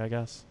history, I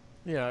guess.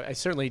 Yeah, I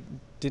certainly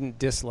didn't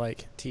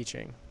dislike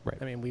teaching. Right.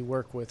 I mean, we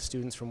work with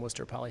students from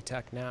Worcester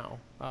Polytech now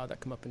that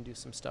come up and do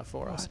some stuff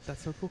for us.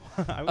 That's so cool.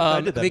 I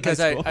did that in because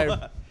high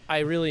school. I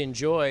really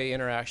enjoy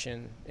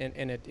interaction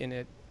in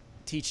a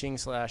teaching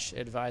 /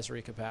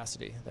 advisory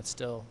capacity. That's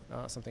still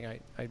something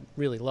I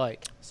really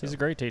like. So. He's a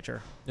great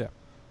teacher.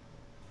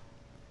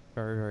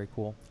 Very, very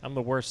cool. I'm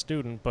the worst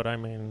student, but I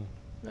mean,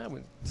 I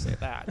wouldn't say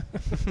that.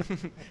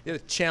 You're a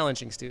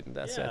challenging student.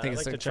 That's I think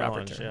it's like the the proper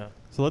challenge. term. Yeah.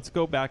 So let's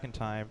go back in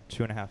time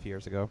 2.5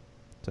 years ago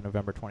to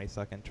November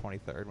 22nd,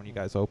 23rd, when you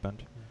guys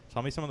opened.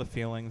 Tell me some of the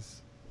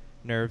feelings,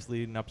 nerves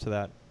leading up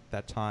to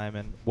that time,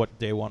 and what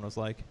day one was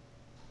like.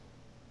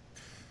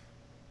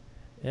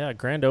 Yeah,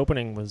 grand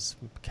opening was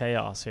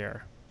chaos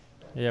here.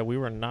 Yeah, we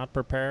were not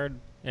prepared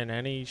in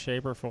any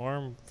shape or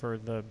form for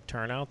the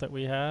turnout that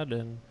we had,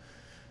 and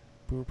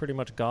we were pretty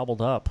much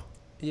gobbled up.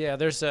 Yeah,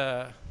 there's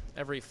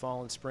every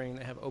fall and spring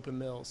they have open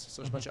mills.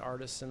 So there's a bunch of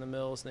artists in the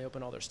mills, and they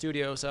open all their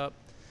studios up.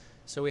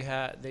 So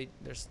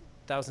there's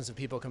thousands of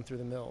people come through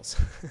the mills.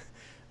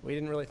 We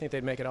didn't really think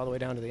they'd make it all the way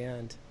down to the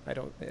end. I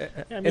don't.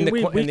 I mean,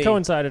 we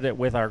coincided it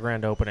with our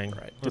grand opening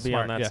Right. to be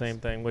Smart, on that yes. same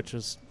thing, which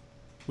is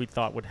we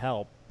thought would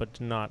help,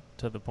 but not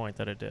to the point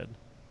that it did.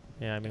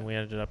 Yeah, I mean, we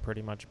ended up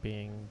pretty much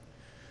being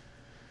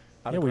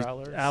out yeah, of we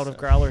growlers. out of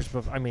growlers.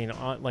 But I mean,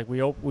 like we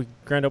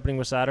grand opening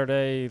was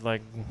Saturday,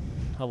 like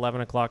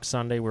 11 o'clock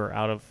Sunday. We were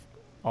out of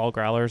all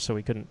growlers, so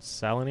we couldn't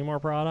sell any more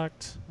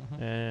product,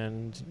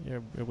 and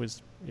it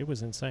was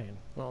insane.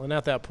 Well, and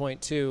at that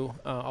point too,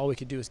 all we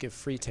could do is give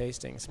free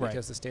tastings Right.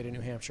 because the state of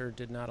New Hampshire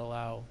did not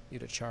allow you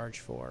to charge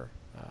for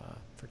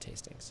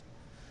tastings.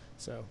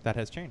 So That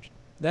has changed.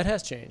 that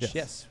has changed. Yes.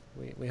 Yes,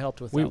 we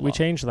helped with We that law.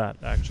 changed that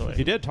actually.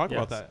 You did talk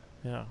about Yes. that.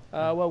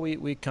 Yeah. Well,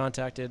 we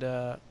contacted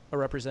a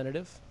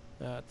representative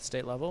at the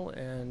state level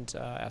and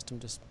asked him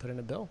to put in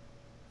a bill,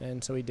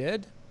 and so he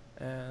did,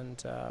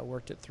 and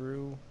worked it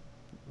through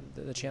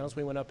the channels.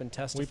 We went up and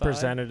testified. We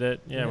presented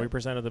it. Yeah, Yeah. we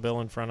presented the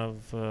bill in front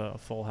of a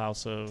full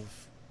house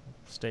of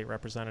state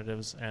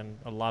representatives and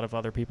a lot of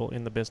other people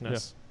in the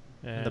business.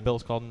 And the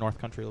bill's called North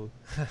Country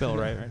Bill,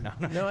 right? No.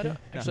 No, I don't.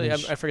 Actually,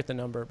 I forget the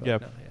number. But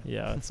Yep. no,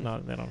 yeah. Yeah, it's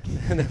not. They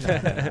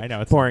don't. I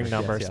know it's Boring yes,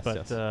 numbers, yes,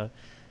 but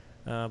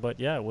yes. but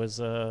yeah, it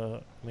was.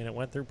 I mean, it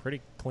went through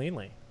pretty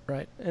cleanly,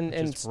 Right, which and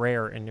is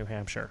rare in New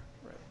Hampshire.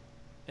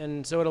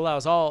 and so it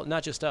allows all,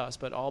 not just us,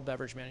 but all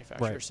beverage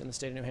manufacturers in the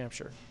state of New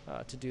Hampshire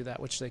to do that,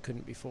 which they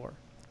couldn't before.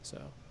 So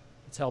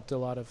it's helped a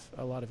lot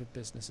of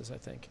businesses, I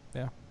think.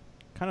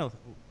 Kind of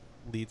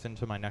leads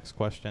into my next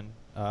question.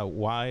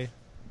 Why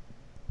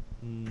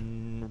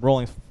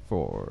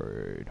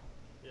Rollingsford?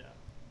 Yeah.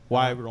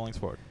 Why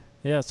Rollingsford?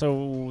 Yeah,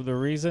 so the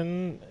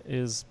reason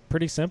is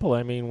pretty simple.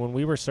 I mean, when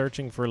we were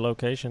searching for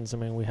locations, I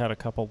mean, we had a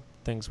couple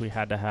things we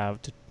had to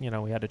have to,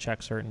 we had to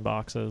check certain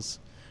boxes.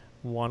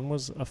 One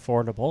was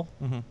affordable.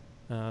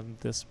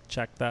 This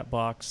checked that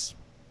box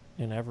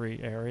in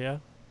every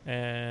area.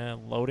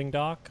 And loading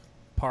dock,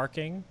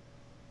 parking,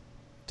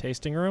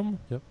 tasting room.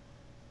 Yep.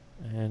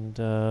 And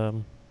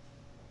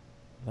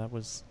that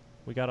was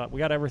we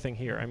got everything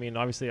here. I mean,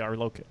 obviously our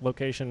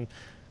location,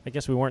 I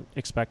guess we weren't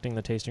expecting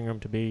the tasting room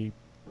to be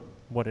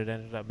what it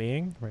ended up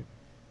being. Right.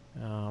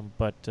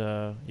 But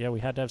yeah, we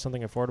had to have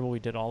something affordable. We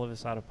did all of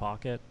this out of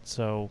pocket,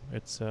 so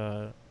it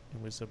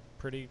was a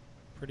pretty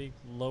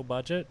low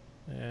budget,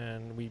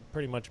 and we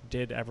pretty much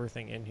did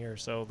everything in here.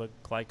 So the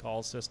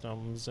glycol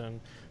systems and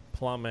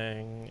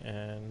plumbing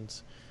and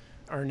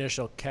our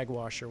initial keg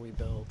washer we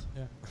built.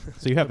 Yeah.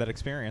 So you have that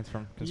experience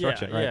from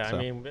construction, right? Yeah, So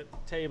I mean,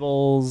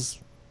 tables,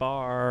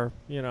 bar,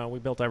 we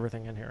built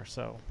everything in here.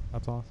 So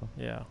that's awesome.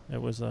 yeah,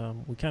 it was.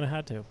 We kind of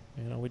had to.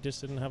 We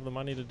just didn't have the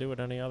money to do it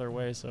any other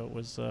way. So it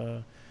was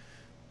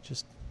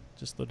just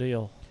the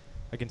deal.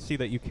 I can see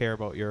that you care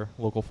about your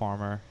local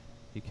farmer.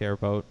 You care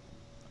about,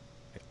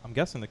 I'm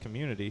guessing, the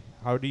community.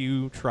 How do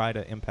you try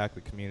to impact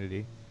the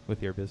community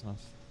with your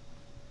business?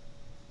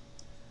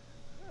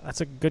 That's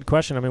a good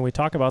question. I mean, we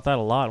talk about that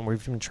a lot, and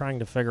we've been trying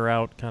to figure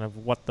out kind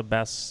of what the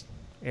best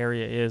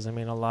area is. I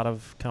mean, a lot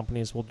of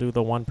companies will do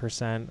the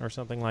 1% or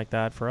something like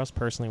that. For us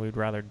personally, we'd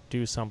rather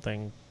do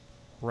something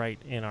right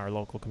in our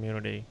local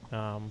community.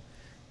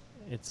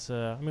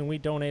 We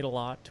donate a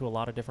lot to a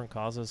lot of different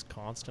causes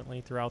constantly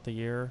throughout the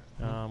year,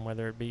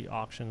 whether it be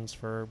auctions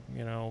for,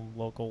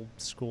 local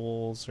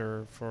schools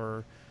or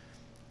for,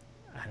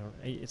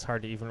 it's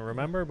hard to even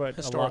remember, but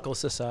historical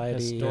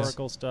society,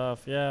 historical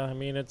stuff. Yeah. I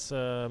mean, it's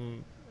a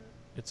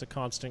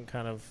constant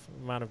kind of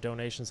amount of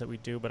donations that we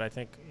do, but I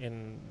think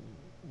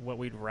what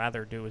we'd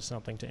rather do is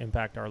something to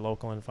impact our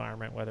local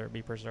environment, whether it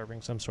be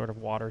preserving some sort of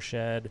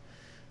watershed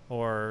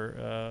or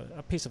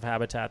a piece of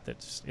habitat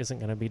that isn't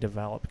going to be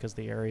developed because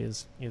the area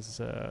is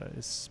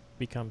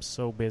become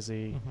so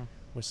busy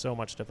with so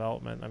much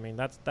development. I mean,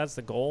 that's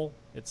the goal.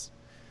 It's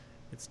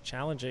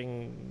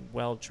challenging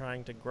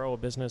trying to grow a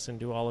business and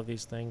do all of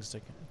these things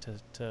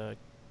to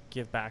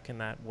give back in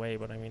that way.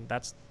 But I mean,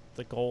 that's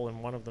the goal,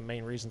 and one of the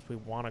main reasons we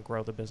want to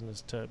grow the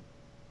business, to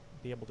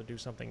be able to do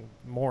something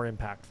more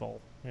impactful,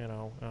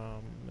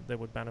 that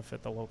would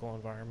benefit the local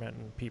environment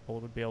and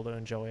people would be able to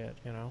enjoy it.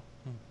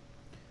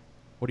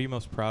 What are you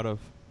most proud of?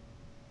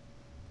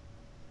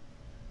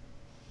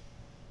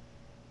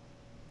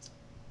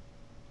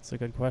 It's a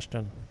good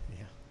question.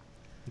 Yeah.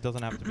 It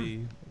doesn't have to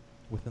be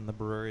within the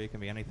brewery. It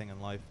can be anything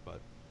in life, but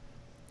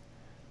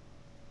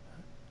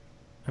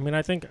I mean,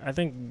 I think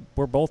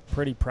we're both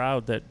pretty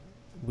proud that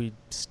we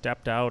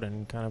stepped out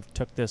and kind of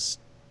took this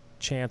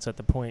chance at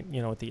the point,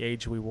 at the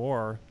age we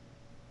were,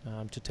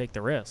 to take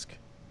the risk.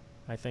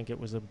 I think it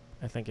was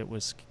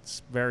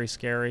very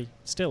scary.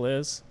 Still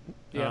is.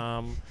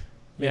 Yeah.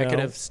 I could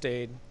have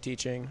stayed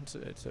teaching.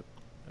 It's a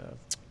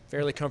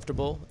fairly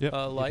comfortable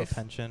life,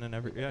 pension and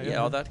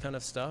all that kind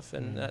of stuff,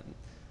 and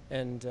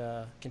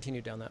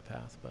continued down that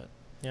path. But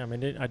yeah, I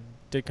mean, I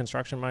did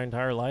construction my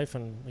entire life,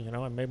 and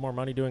I made more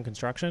money doing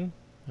construction.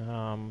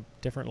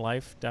 Different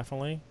life,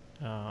 definitely.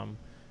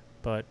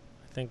 But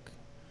I think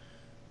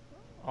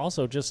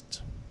also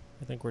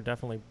I think we're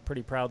definitely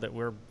pretty proud that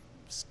we're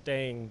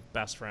staying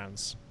best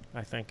friends.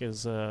 I think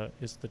is the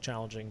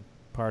challenging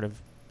part of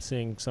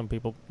seeing some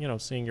people,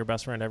 seeing your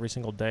best friend every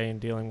single day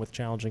and dealing with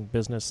challenging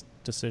business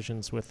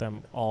decisions with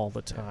them all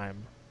the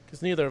time.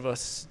 Because neither of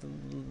us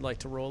like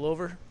to roll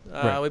over.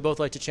 Right. We both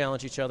like to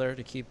challenge each other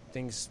to keep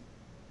things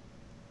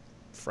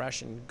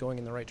fresh and going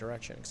in the right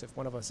direction. Because if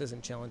one of us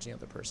isn't challenging the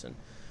other person,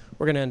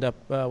 we're going to end up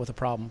with a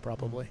problem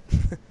probably.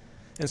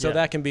 And so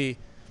it can be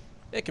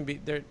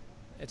there.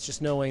 It's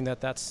just knowing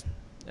that's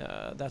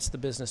the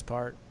business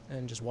part,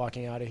 and just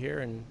walking out of here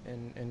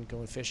and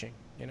going fishing,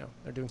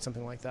 or doing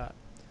something like that.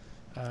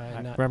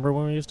 I remember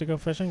when we used to go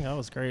fishing? That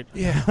was great.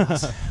 Yeah.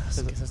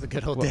 Those the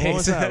good old days. What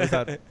was that? Was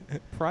that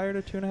prior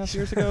to 2.5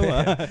 years ago?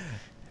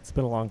 It's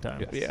been a long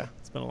time. Yes. Yeah.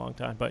 It's been a long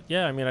time. But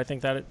yeah, I mean, I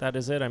think that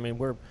is it. I mean,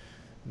 I'm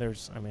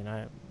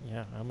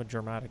a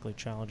dramatically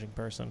challenging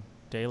person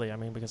daily. I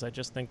mean, because I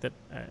just think that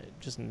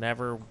just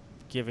never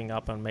giving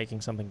up on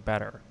making something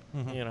better,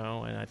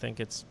 and I think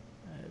it's,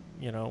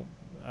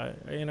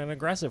 in an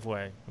aggressive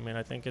way. I mean,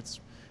 I think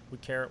we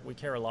care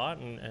a lot,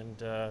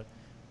 and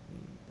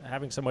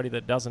having somebody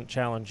that doesn't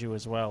challenge you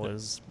as well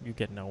is, you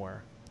get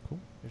nowhere. Cool.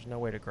 There's no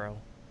way to grow.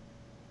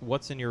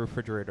 What's in your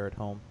refrigerator at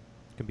home?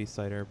 It can be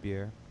cider,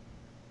 beer.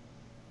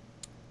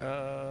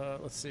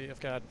 Let's see. I've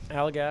got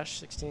Allagash,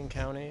 16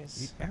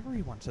 counties.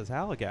 Everyone says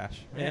Allagash.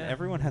 Yeah. Man,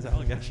 everyone has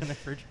Allagash in their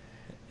fridge.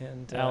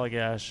 And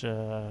Allagash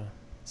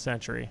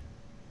Century.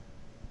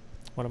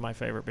 One of my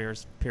favorite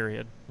beers,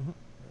 period.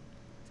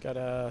 I've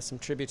got some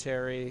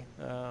Tributary.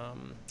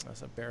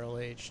 That's a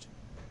barrel-aged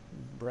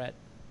Brett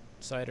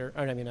cider.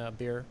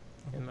 Beer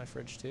in my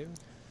fridge, too.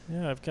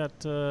 Yeah, I've got,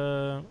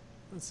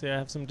 let's see, I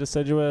have some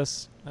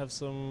Deciduous. I have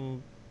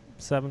some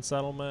Seven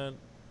Settlement.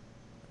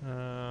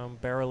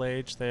 Barrel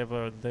aged.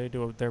 They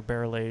do their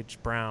barrel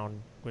aged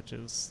brown, which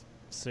is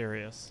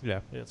serious. Yeah,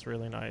 it's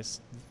really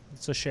nice.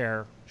 It's a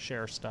share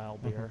style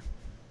beer,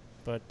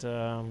 but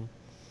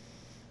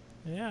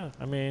yeah.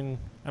 I mean,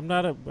 I'm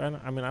not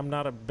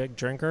a big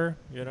drinker.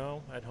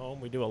 At home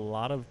we do a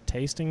lot of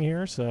tasting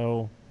here,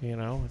 so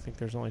I think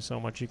there's only so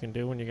much you can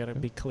do when you got to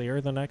be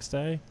clear the next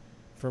day.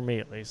 For me,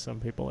 at least, some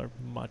people are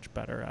much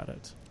better at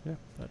it. Yeah,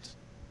 but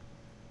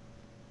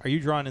are you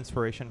drawing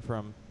inspiration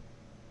from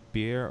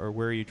beer, or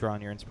where are you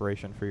drawing your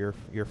inspiration for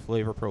your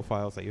flavor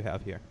profiles that you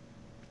have here?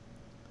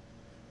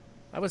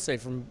 I would say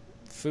from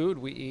food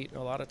we eat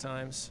a lot of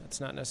times. It's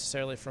not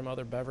necessarily from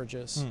other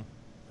beverages.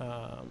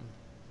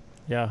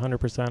 Yeah,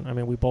 100%. I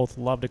mean, we both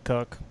love to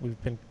cook.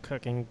 We've been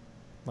cooking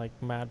like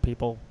mad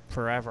people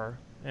forever.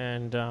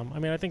 And I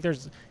mean, I think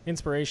there's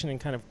inspiration in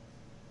kind of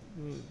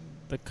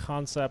the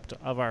concept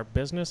of our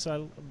business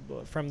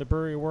from the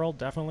brewery world,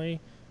 definitely.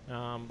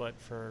 But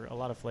for a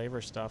lot of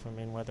flavor stuff, I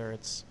mean, whether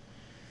it's,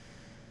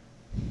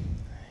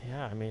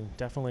 I mean,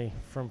 definitely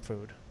from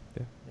food.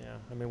 Yeah.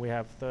 I mean, we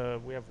have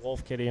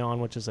Wolf Kitty on,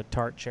 which is a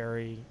tart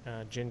cherry,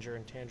 ginger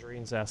and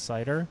tangerine zest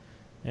cider,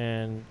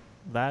 and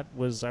I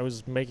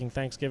was making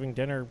Thanksgiving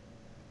dinner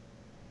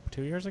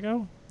 2 years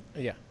ago.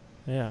 Yeah.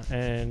 Yeah,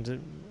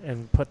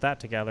 and put that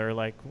together.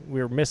 Like,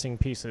 we were missing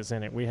pieces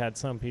in it. We had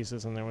some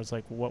pieces, and there was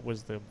like, what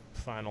was the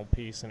final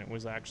piece? And it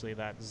was actually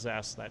that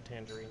zest, that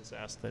tangerine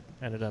zest, that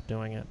ended up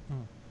doing it.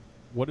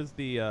 What is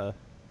the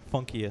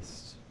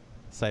funkiest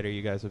cider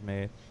you guys have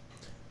made?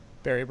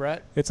 Berry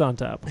Brett. It's on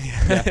tap.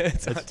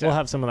 It's on tap. We'll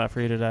have some of that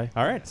for you today.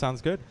 All right,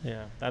 sounds good.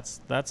 Yeah,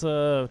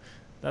 so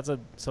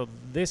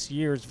this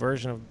year's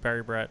version of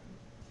Berry Brett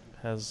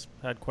has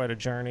had quite a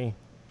journey.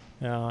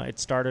 It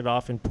started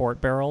off in port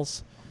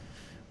barrels,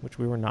 which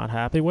we were not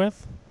happy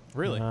with.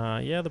 Really?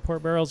 The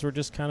port barrels were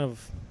just kind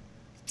of,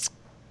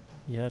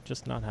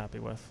 just not happy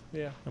with.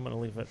 Yeah. I'm going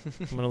to leave it.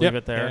 I'm going to leave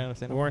it there.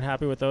 Yeah, we weren't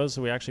happy with those,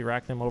 so we actually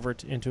racked them over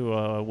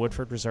into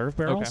Woodford Reserve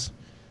barrels.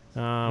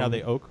 Okay. Now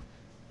they oak?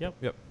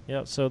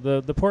 Yep. So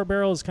the port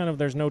barrel is kind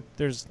of,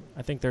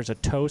 I think there's a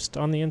toast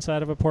on the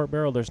inside of a port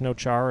barrel. There's no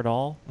char at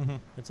all. Mm-hmm.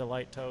 It's a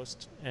light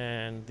toast.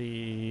 And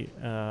the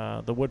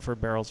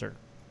Woodford barrels are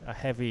a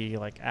heavy,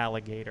 like,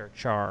 alligator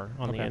char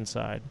on the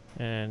inside.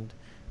 And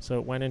so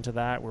it went into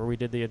that, where we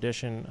did the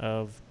addition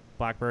of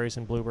blackberries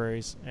and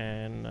blueberries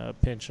and a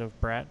pinch of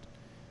Brett,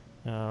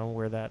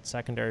 where that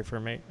secondary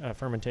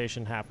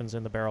fermentation happens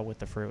in the barrel with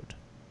the fruit.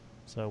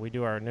 So we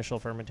do our initial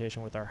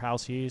fermentation with our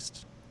house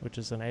yeast, which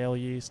is an ale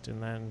yeast,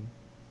 and then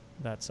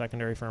that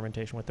secondary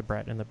fermentation with the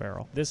Brett in the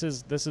barrel. This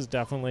is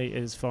definitely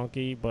is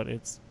funky, but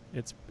it's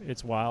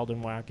wild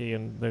and wacky,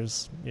 and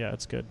it's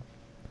good.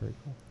 Very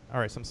cool. All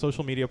right, some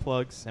social media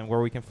plugs and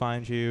where we can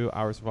find you,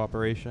 hours of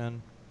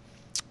operation.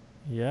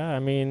 Yeah, I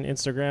mean,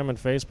 Instagram and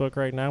Facebook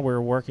right now. We're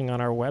working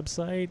on our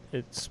website.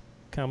 It's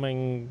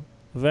coming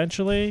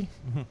eventually.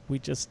 Mm-hmm. We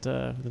just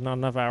there's not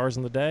enough hours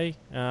in the day.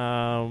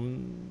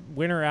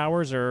 Winter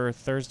hours are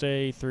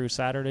Thursday through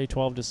Saturday,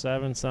 12 to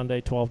 7,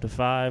 Sunday, 12 to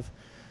 5.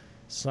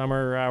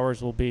 Summer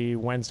hours will be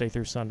Wednesday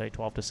through Sunday,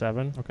 12 to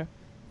 7. Okay.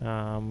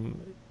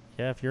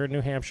 If you're in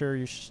New Hampshire,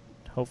 you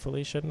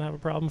hopefully shouldn't have a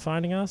problem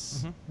finding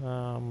us.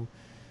 Mm-hmm.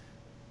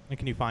 And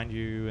can you find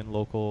you in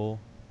local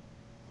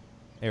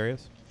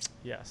areas?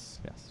 Yes.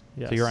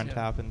 So you're on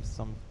tap in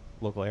some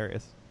local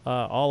areas?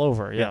 All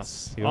over,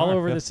 yes. You all are,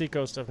 over the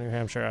seacoast of New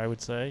Hampshire, I would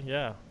say.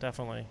 Yeah,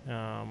 definitely.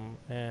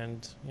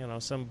 And,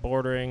 some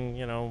bordering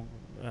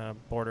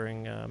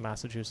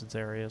Massachusetts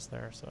areas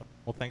there. So.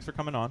 Well, thanks for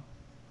coming on.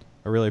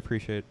 I really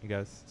appreciate you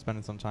guys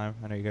spending some time.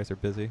 I know you guys are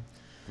busy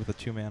with a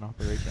 2-man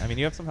operation. I mean,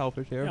 you have some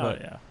helpers here. Oh,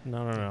 yeah.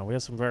 No. We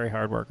have some very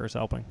hard workers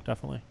helping,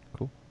 definitely.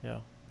 Cool. Yeah.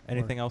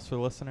 Anything else for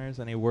the listeners?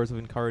 Any words of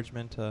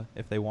encouragement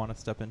if they want to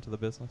step into the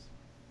business?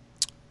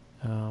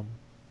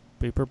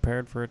 Be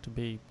prepared for it to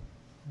be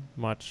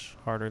much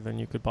harder than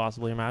you could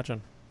possibly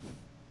imagine.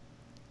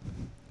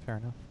 Fair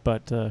enough.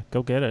 But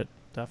go get it,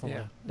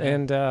 definitely. Yeah.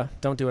 And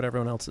don't do what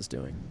everyone else is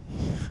doing.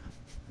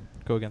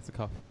 Go against the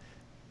cuff.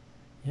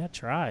 Yeah,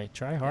 try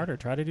harder.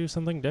 Try to do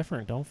something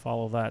different. Don't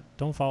follow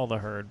the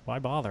herd. Why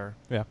bother?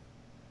 Yeah.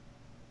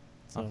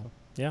 So, awesome.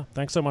 Yeah,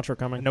 thanks so much for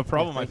coming. No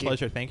problem. Yeah, My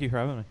pleasure. Thank you for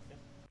having me.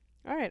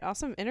 All right,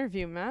 awesome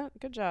interview, Matt.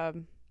 Good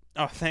job.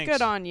 Oh, thanks.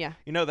 Good on ya.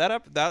 You know,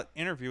 that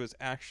interview was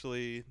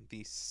actually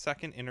the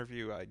second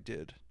interview I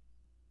did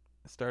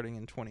starting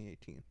in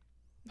 2018.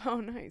 Oh,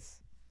 nice.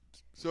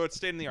 So it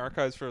stayed in the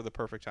archives for the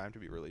perfect time to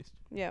be released.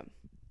 Yeah.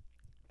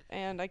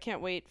 And I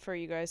can't wait for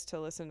you guys to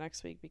listen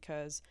next week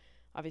because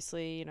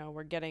obviously,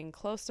 we're getting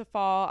close to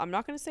fall. I'm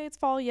not going to say it's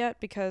fall yet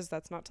because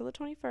that's not till the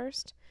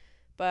 21st.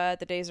 But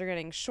the days are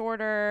getting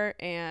shorter,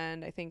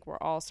 and I think we're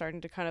all starting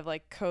to kind of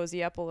like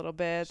cozy up a little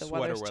bit. The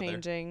weather's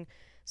changing.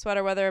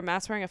 Sweater weather.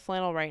 Matt's wearing a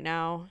flannel right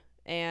now.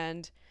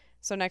 And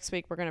so next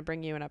week we're going to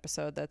bring you an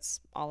episode that's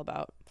all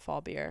about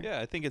fall beer. Yeah,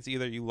 I think it's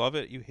either you love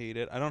it, you hate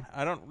it. I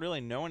don't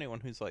really know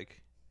anyone who's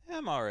like,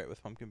 I'm all right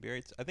with pumpkin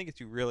beer. I think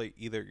it's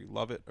either you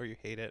love it or you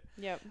hate it.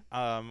 Yep.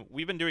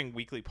 We've been doing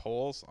weekly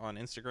polls on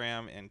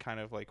Instagram and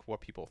kind of like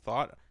what people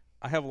thought.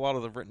 I have a lot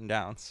of them written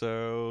down,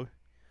 so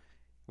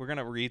we're going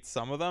to read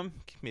some of them,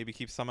 maybe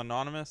keep some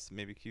anonymous,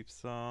 maybe keep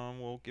some,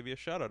 we'll give you a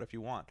shout out if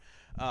you want.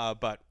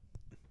 But,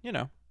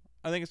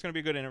 I think it's going to be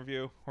a good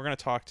interview. We're going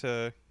to talk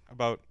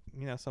about,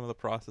 some of the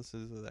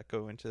processes that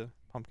go into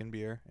pumpkin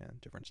beer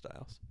and different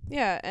styles.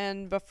 Yeah,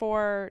 and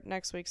before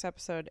next week's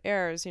episode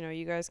airs,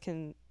 you guys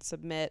can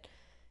submit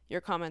your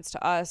comments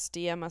to us,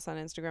 DM us on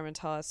Instagram and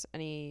tell us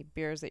any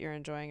beers that you're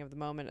enjoying of the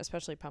moment,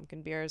 especially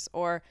pumpkin beers,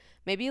 or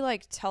maybe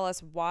tell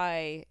us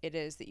why it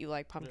is that you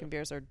like pumpkin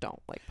beers or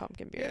don't like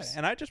pumpkin beers. Yeah,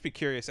 and I'd just be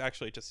curious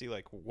actually to see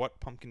what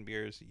pumpkin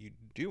beers you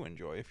do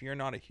enjoy. If you're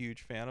not a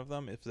huge fan of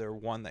them, if they're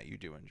one that you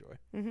do enjoy,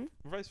 or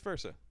vice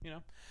versa,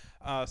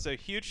 So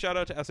huge shout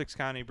out to Essex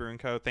County Brewing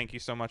Co. Thank you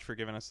so much for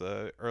giving us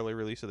the early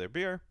release of their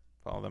beer.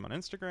 Follow them on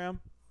Instagram.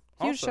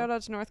 Huge Also, shout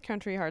out to North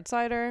Country Hard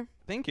Cider.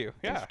 thank you.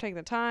 Thanks Yeah. for taking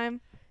the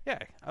time. Yeah,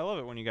 I love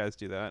it when you guys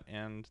do that,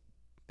 and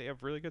they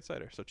have really good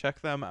cider. So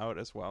check them out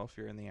as well if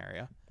you're in the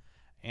area.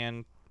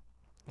 And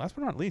last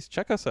but not least,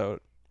 check us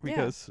out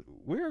because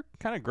we're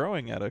kind of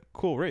growing at a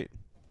cool rate.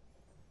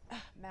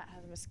 Matt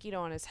has a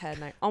mosquito on his head,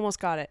 and I almost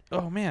got it.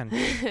 Oh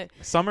man,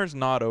 summer's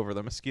not over.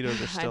 The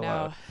mosquitoes are I still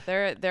know.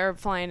 out. They're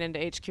flying into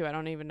HQ. I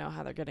don't even know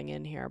how they're getting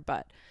in here,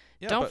 but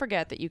Yeah, don't but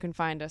forget that you can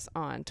find us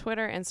on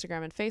Twitter,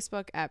 Instagram, and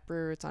Facebook at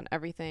Breweroots on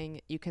everything.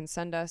 You can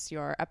send us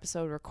your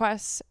episode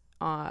requests,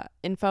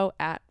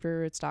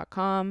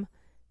 info@breweroots.com.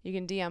 You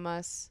can DM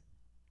us.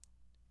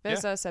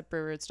 Visit us at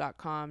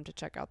breweroots.com to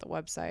check out the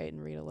website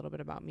and read a little bit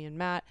about me and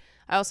Matt.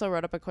 I also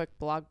wrote up a quick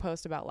blog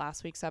post about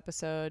last week's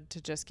episode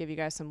to just give you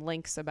guys some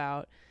links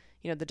about,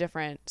 the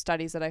different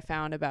studies that I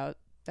found about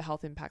the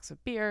health impacts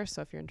of beer.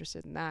 So if you're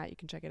interested in that, you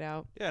can check it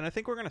out. Yeah, and I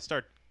think we're gonna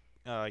start,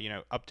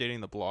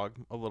 updating the blog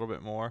a little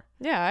bit more.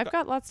 Yeah, I've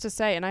got lots to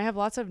say, and I have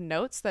lots of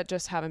notes that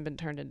just haven't been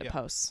turned into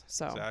posts.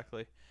 So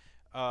Exactly.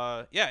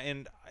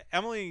 And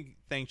Emily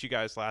thanked you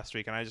guys last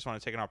week, and I just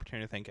want to take an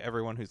opportunity to thank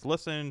everyone who's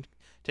listened,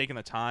 taking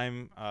the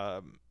time.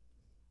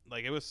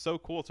 It was so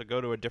cool to go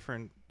to a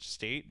different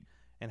state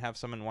and have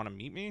someone want to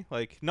meet me.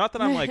 Like, not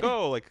that I'm like,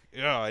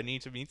 I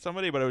need to meet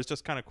somebody, but it was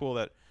just kind of cool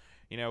that,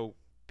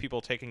 people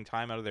taking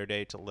time out of their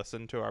day to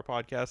listen to our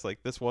podcast.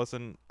 Like, this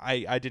wasn't,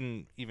 I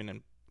didn't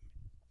even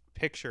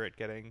picture it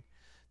getting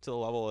to the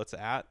level it's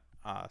at.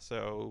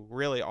 So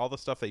really all the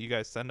stuff that you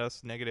guys send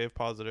us, negative,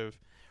 positive,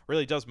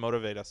 really does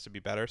motivate us to be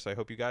better. So I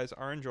hope you guys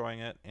are enjoying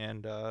it.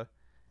 And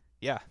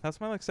that's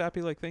my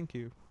sappy thank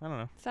you. I don't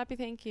know. Sappy,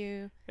 thank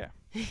you. Yeah.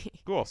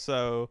 Cool.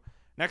 So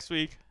next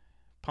week,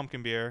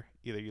 pumpkin beer.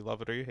 Either you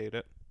love it or you hate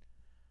it.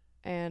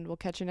 And we'll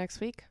catch you next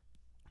week.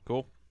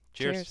 Cool.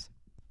 Cheers.